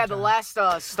the same the time. last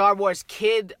Star Wars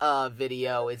Kid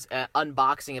video is an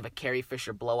unboxing of a Carrie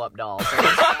Fisher blow-up doll. So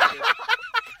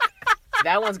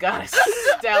that one's got a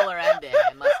stellar ending,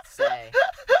 I must say.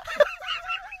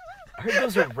 I heard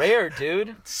those are rare,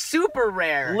 dude. Super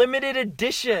rare. Limited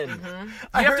edition. You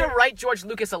have to write George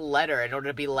Lucas a letter in order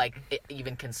to be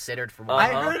even considered for one.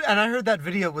 I heard that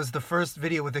video was the first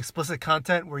video with explicit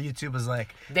content where YouTube was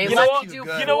like, They You let know me what? do You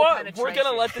full know what? We're penetration.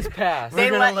 gonna let this pass. We're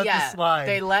gonna let this slide.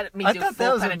 They let me I do thought that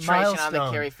full was a penetration on the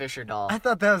milestone. Carrie Fisher doll. I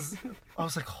thought that was. I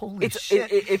was like, holy It's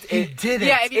shit! He did it.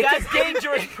 Yeah, if you guys It's a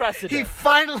dangerous He precedent.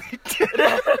 finally did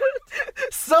it.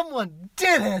 Someone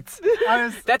did it. I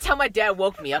was. That's how my dad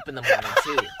woke me up in the morning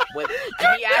too.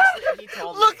 He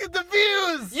told me, Look at the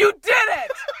views. "You did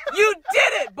it! You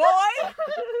did it, boy!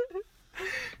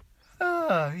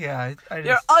 Yeah. I Your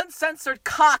just. uncensored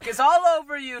cock is all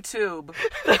over YouTube."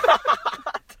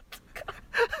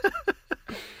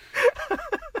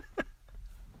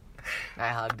 I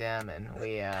hugged him and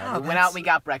we went out and we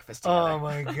got breakfast together. Oh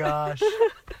my gosh.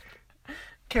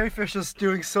 Carrie Fisher's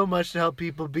doing so much to help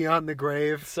people beyond the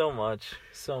grave. So much.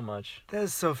 So much. That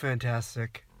is so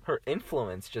fantastic. Her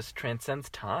influence just transcends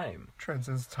time.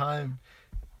 Transcends time,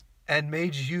 and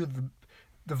made you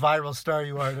the viral star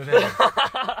you are today.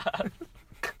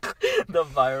 The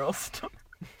viral stuff.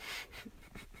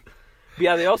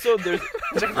 Yeah, they also there's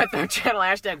Check my third channel,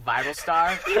 #viral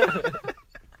star.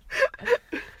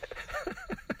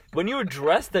 when you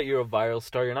address that you're a viral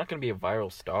star, you're not gonna be a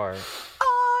viral star.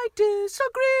 I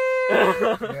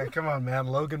disagree. Yeah, come on, man.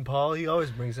 Logan Paul, he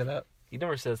always brings it up. He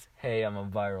never says, "Hey, I'm a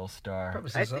viral star."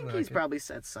 Probably I says think something he's like it. probably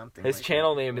said something. His like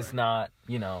channel that name before. is not,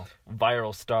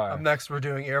 viral star. Up next, we're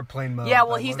doing airplane mode. Yeah,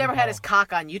 well, by he's Logan never had Paul. his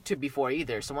cock on YouTube before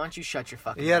either. So why don't you shut your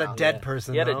fucking He had a mouth? dead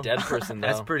person. He had though. a dead person though.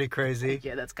 That's pretty crazy.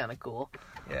 Yeah, that's kind of cool.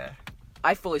 Yeah,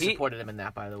 I fully He- supported him in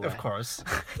that, by the way. of course.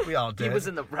 We all did. He was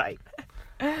in the right.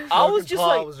 I was Logan just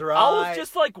Paul like, was I right. was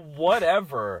just like,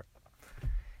 whatever.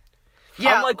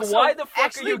 Yeah, I'm like, so why the fuck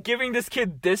actually, are you giving this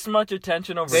kid this much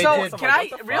attention over? They So did. I'm can like, I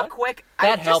what the real fuck? quick?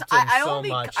 That I helped him I so only,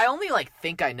 much. I only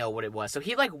think I know what it was. So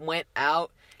he went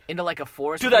out into a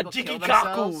forest. Do where that people Jiki kill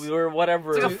themselves. Kaku or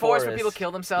whatever. It's like a forest where people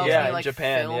kill themselves. Yeah, and he, in like,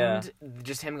 Japan, filmed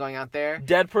just him going out there.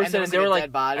 Dead person, And there and, was, they like, were a like,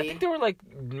 dead body. I think they were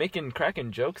like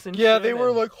cracking jokes and Yeah, shit. they were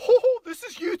and- like, "Oh, this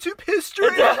is YouTube history."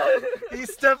 He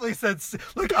definitely said,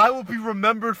 "Like, I will be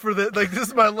remembered for the like. This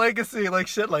is my legacy." Like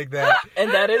shit, like that.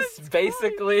 and that is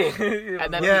basically.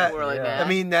 And then Yeah, people were like, yeah. nah. I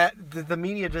mean that the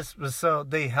media just was so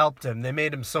they helped him. They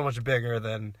made him so much bigger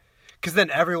than, because then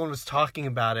everyone was talking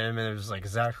about him, and it was like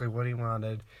exactly what he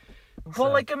wanted.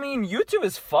 Well, like, I mean, YouTube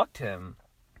has fucked him.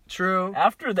 True.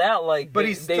 After that, like, But they,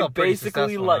 he's they still pretty basically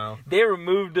successful like now. they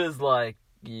removed his like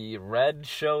red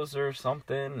shows or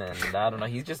something, and I don't know.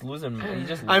 He's just losing. He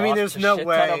just. I mean, lost there's a no shit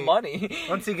way- ton of money.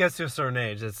 Once he gets to a certain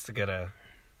age, it's gonna.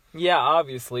 Yeah,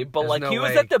 obviously, but There's like no he was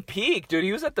way. at the peak, dude.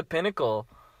 He was at the pinnacle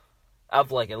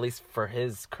of like at least for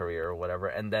his career or whatever,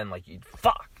 and then like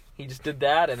fuck. He just did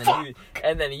that, and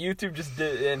then YouTube just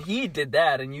did, and he did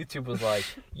that, and YouTube was like,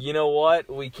 you know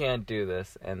what, we can't do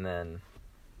this, and then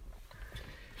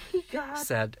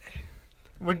Sad.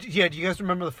 Do you guys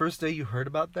remember the first day you heard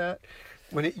about that?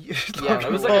 When it Yeah,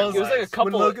 it was like a couple.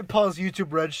 when Logan Paul's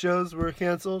YouTube Red shows were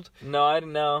canceled. No, I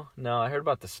didn't know. No, I heard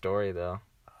about the story though.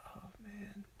 Oh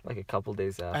man! Like a couple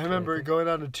days after. I remember think. going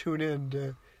on to tune in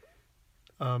to,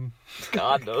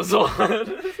 God knows what.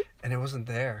 and it wasn't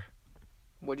there.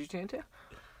 What'd you tune into?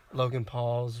 Logan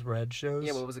Paul's Red shows.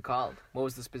 Yeah, what was it called? What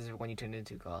was the specific one you tuned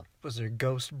into called? Was there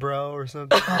Ghost Bro or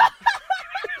something?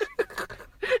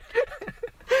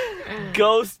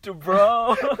 Ghost,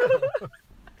 bro.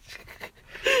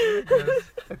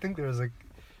 I think there was a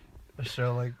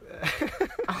show like that.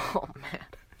 Oh man.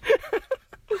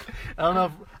 I don't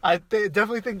know.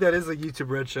 Definitely think that is a YouTube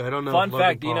Red show. I don't know. Fun if Logan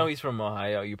fact: do you Paul- know he's from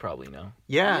Ohio? You probably know.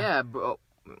 Yeah. Yeah, bro.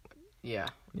 Yeah.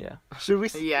 Yeah. Should we?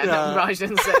 Yeah, no, probably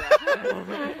shouldn't say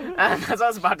that. That's what I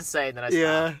was about to say, and then I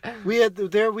stopped.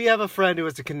 Yeah. We have a friend who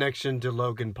has a connection to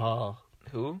Logan Paul.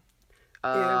 Who?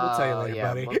 Yeah, we'll tell you later,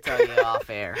 buddy. We'll tell you off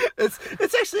air. It's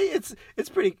actually it's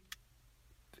pretty.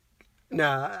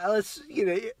 Nah, let's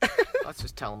Let's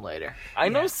just tell him later. I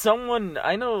know Yeah. someone.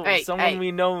 I know Hey, someone hey.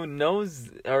 we know knows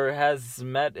or has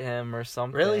met him or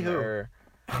something. Really? Who? Or,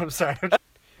 I'm sorry.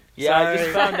 yeah, I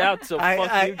just Sorry. found out. So fuck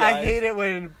you guys. I hate it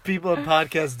when people in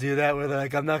podcasts do that. Where they're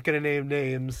like, I'm not gonna name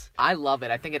names. I love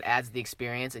it. I think it adds the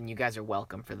experience, and you guys are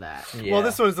welcome for that. Yeah. Well,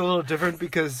 this one's a little different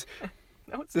because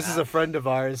No, it's This is not. a friend of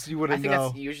ours. You I wouldn't think know.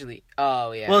 that's usually.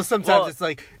 Oh yeah. Well, sometimes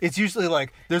Well- it's usually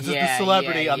like there's this Yeah,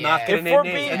 celebrity. yeah, I'm not yeah. gonna If name we're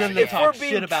names, being, and then they if talk we're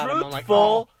being shit about him. I'm like,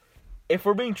 truthful, oh. if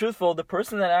we're being truthful, the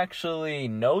person that actually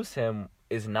knows him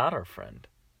is not our friend.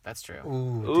 That's true.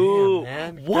 Ooh,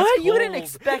 damn, man. What? That's You didn't cold.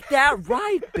 expect that,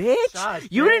 right, bitch? Gosh,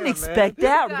 you didn't damn, expect You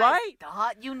that, guys right?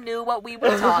 thought you knew what we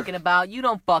were talking about. You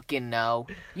don't fucking know.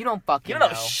 You don't fucking You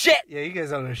don't know shit. Yeah, you guys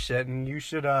don't know shit, and you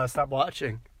should stop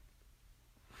watching.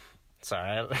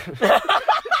 Sorry,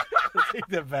 take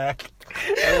that back.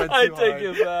 I take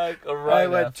it back. Right I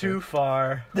went after. too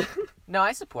far. No,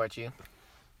 I support you.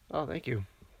 Oh, thank you.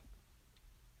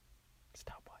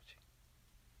 Stop watching.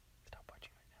 Stop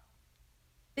watching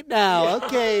right Now,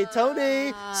 okay,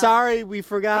 Tony. Sorry, we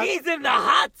forgot. now. He's in the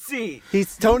hot seat.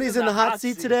 Tony's in the hot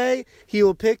seat today. He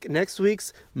will pick next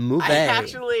week's movie. I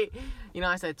actually,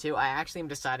 I said two. I actually am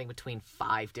deciding between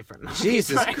 5 different movies.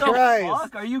 Jesus right now. Christ!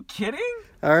 Fuck, are you kidding?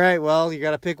 All right, well, you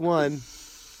gotta pick one,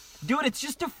 Dude, it's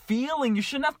just a feeling. You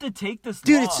shouldn't have to take this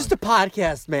dude. long. It's just a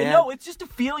podcast, man. No, it's just a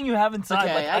feeling you have inside.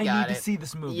 Okay, like, I I got need it. to see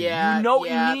this movie. Yeah, you know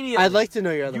yeah. immediately. I'd like to know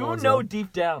your other You ones. know though.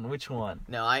 deep down which one.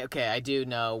 No, I do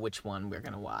know which one we're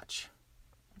gonna watch.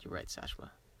 You're right, Sashua.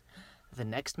 The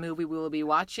next movie we will be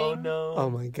watching Oh no. Oh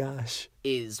my gosh.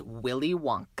 is Willy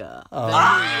Wonka.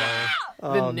 Oh,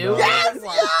 The new no. Willy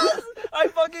Wonka. I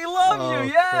fucking love Oh, you.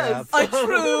 Yes. crap. A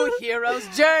true hero's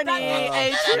journey,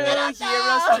 a true hero's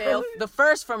tale. The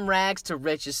first from rags to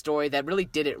riches story that really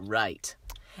did it right.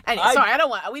 Anyway, sorry, I don't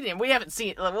want. We haven't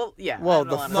seen. Well, yeah. I Well, don't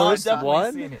the wanna- No, I've first definitely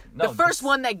one? seen it. the No, first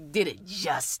one that did it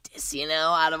justice,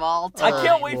 out of all time. I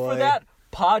can't wait boy. for that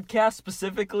podcast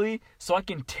specifically so I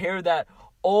can tear that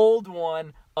old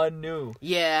one anew.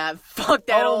 Yeah, fuck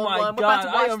that Oh old my one. We're God, about to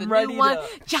I watch am the ready new one. to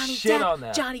Johnny shit Depp, on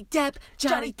that. Johnny Depp,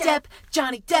 Johnny Depp,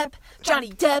 Johnny Depp, Johnny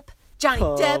Depp, Johnny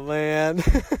Oh Depp. man.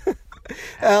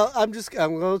 Well, I'm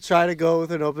gonna try to go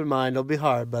with an open mind. It'll be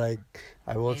hard, but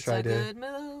I will It's try a to. good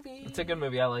movie. It's a good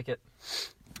movie. I like it.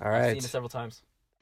 All I've right. seen it several times.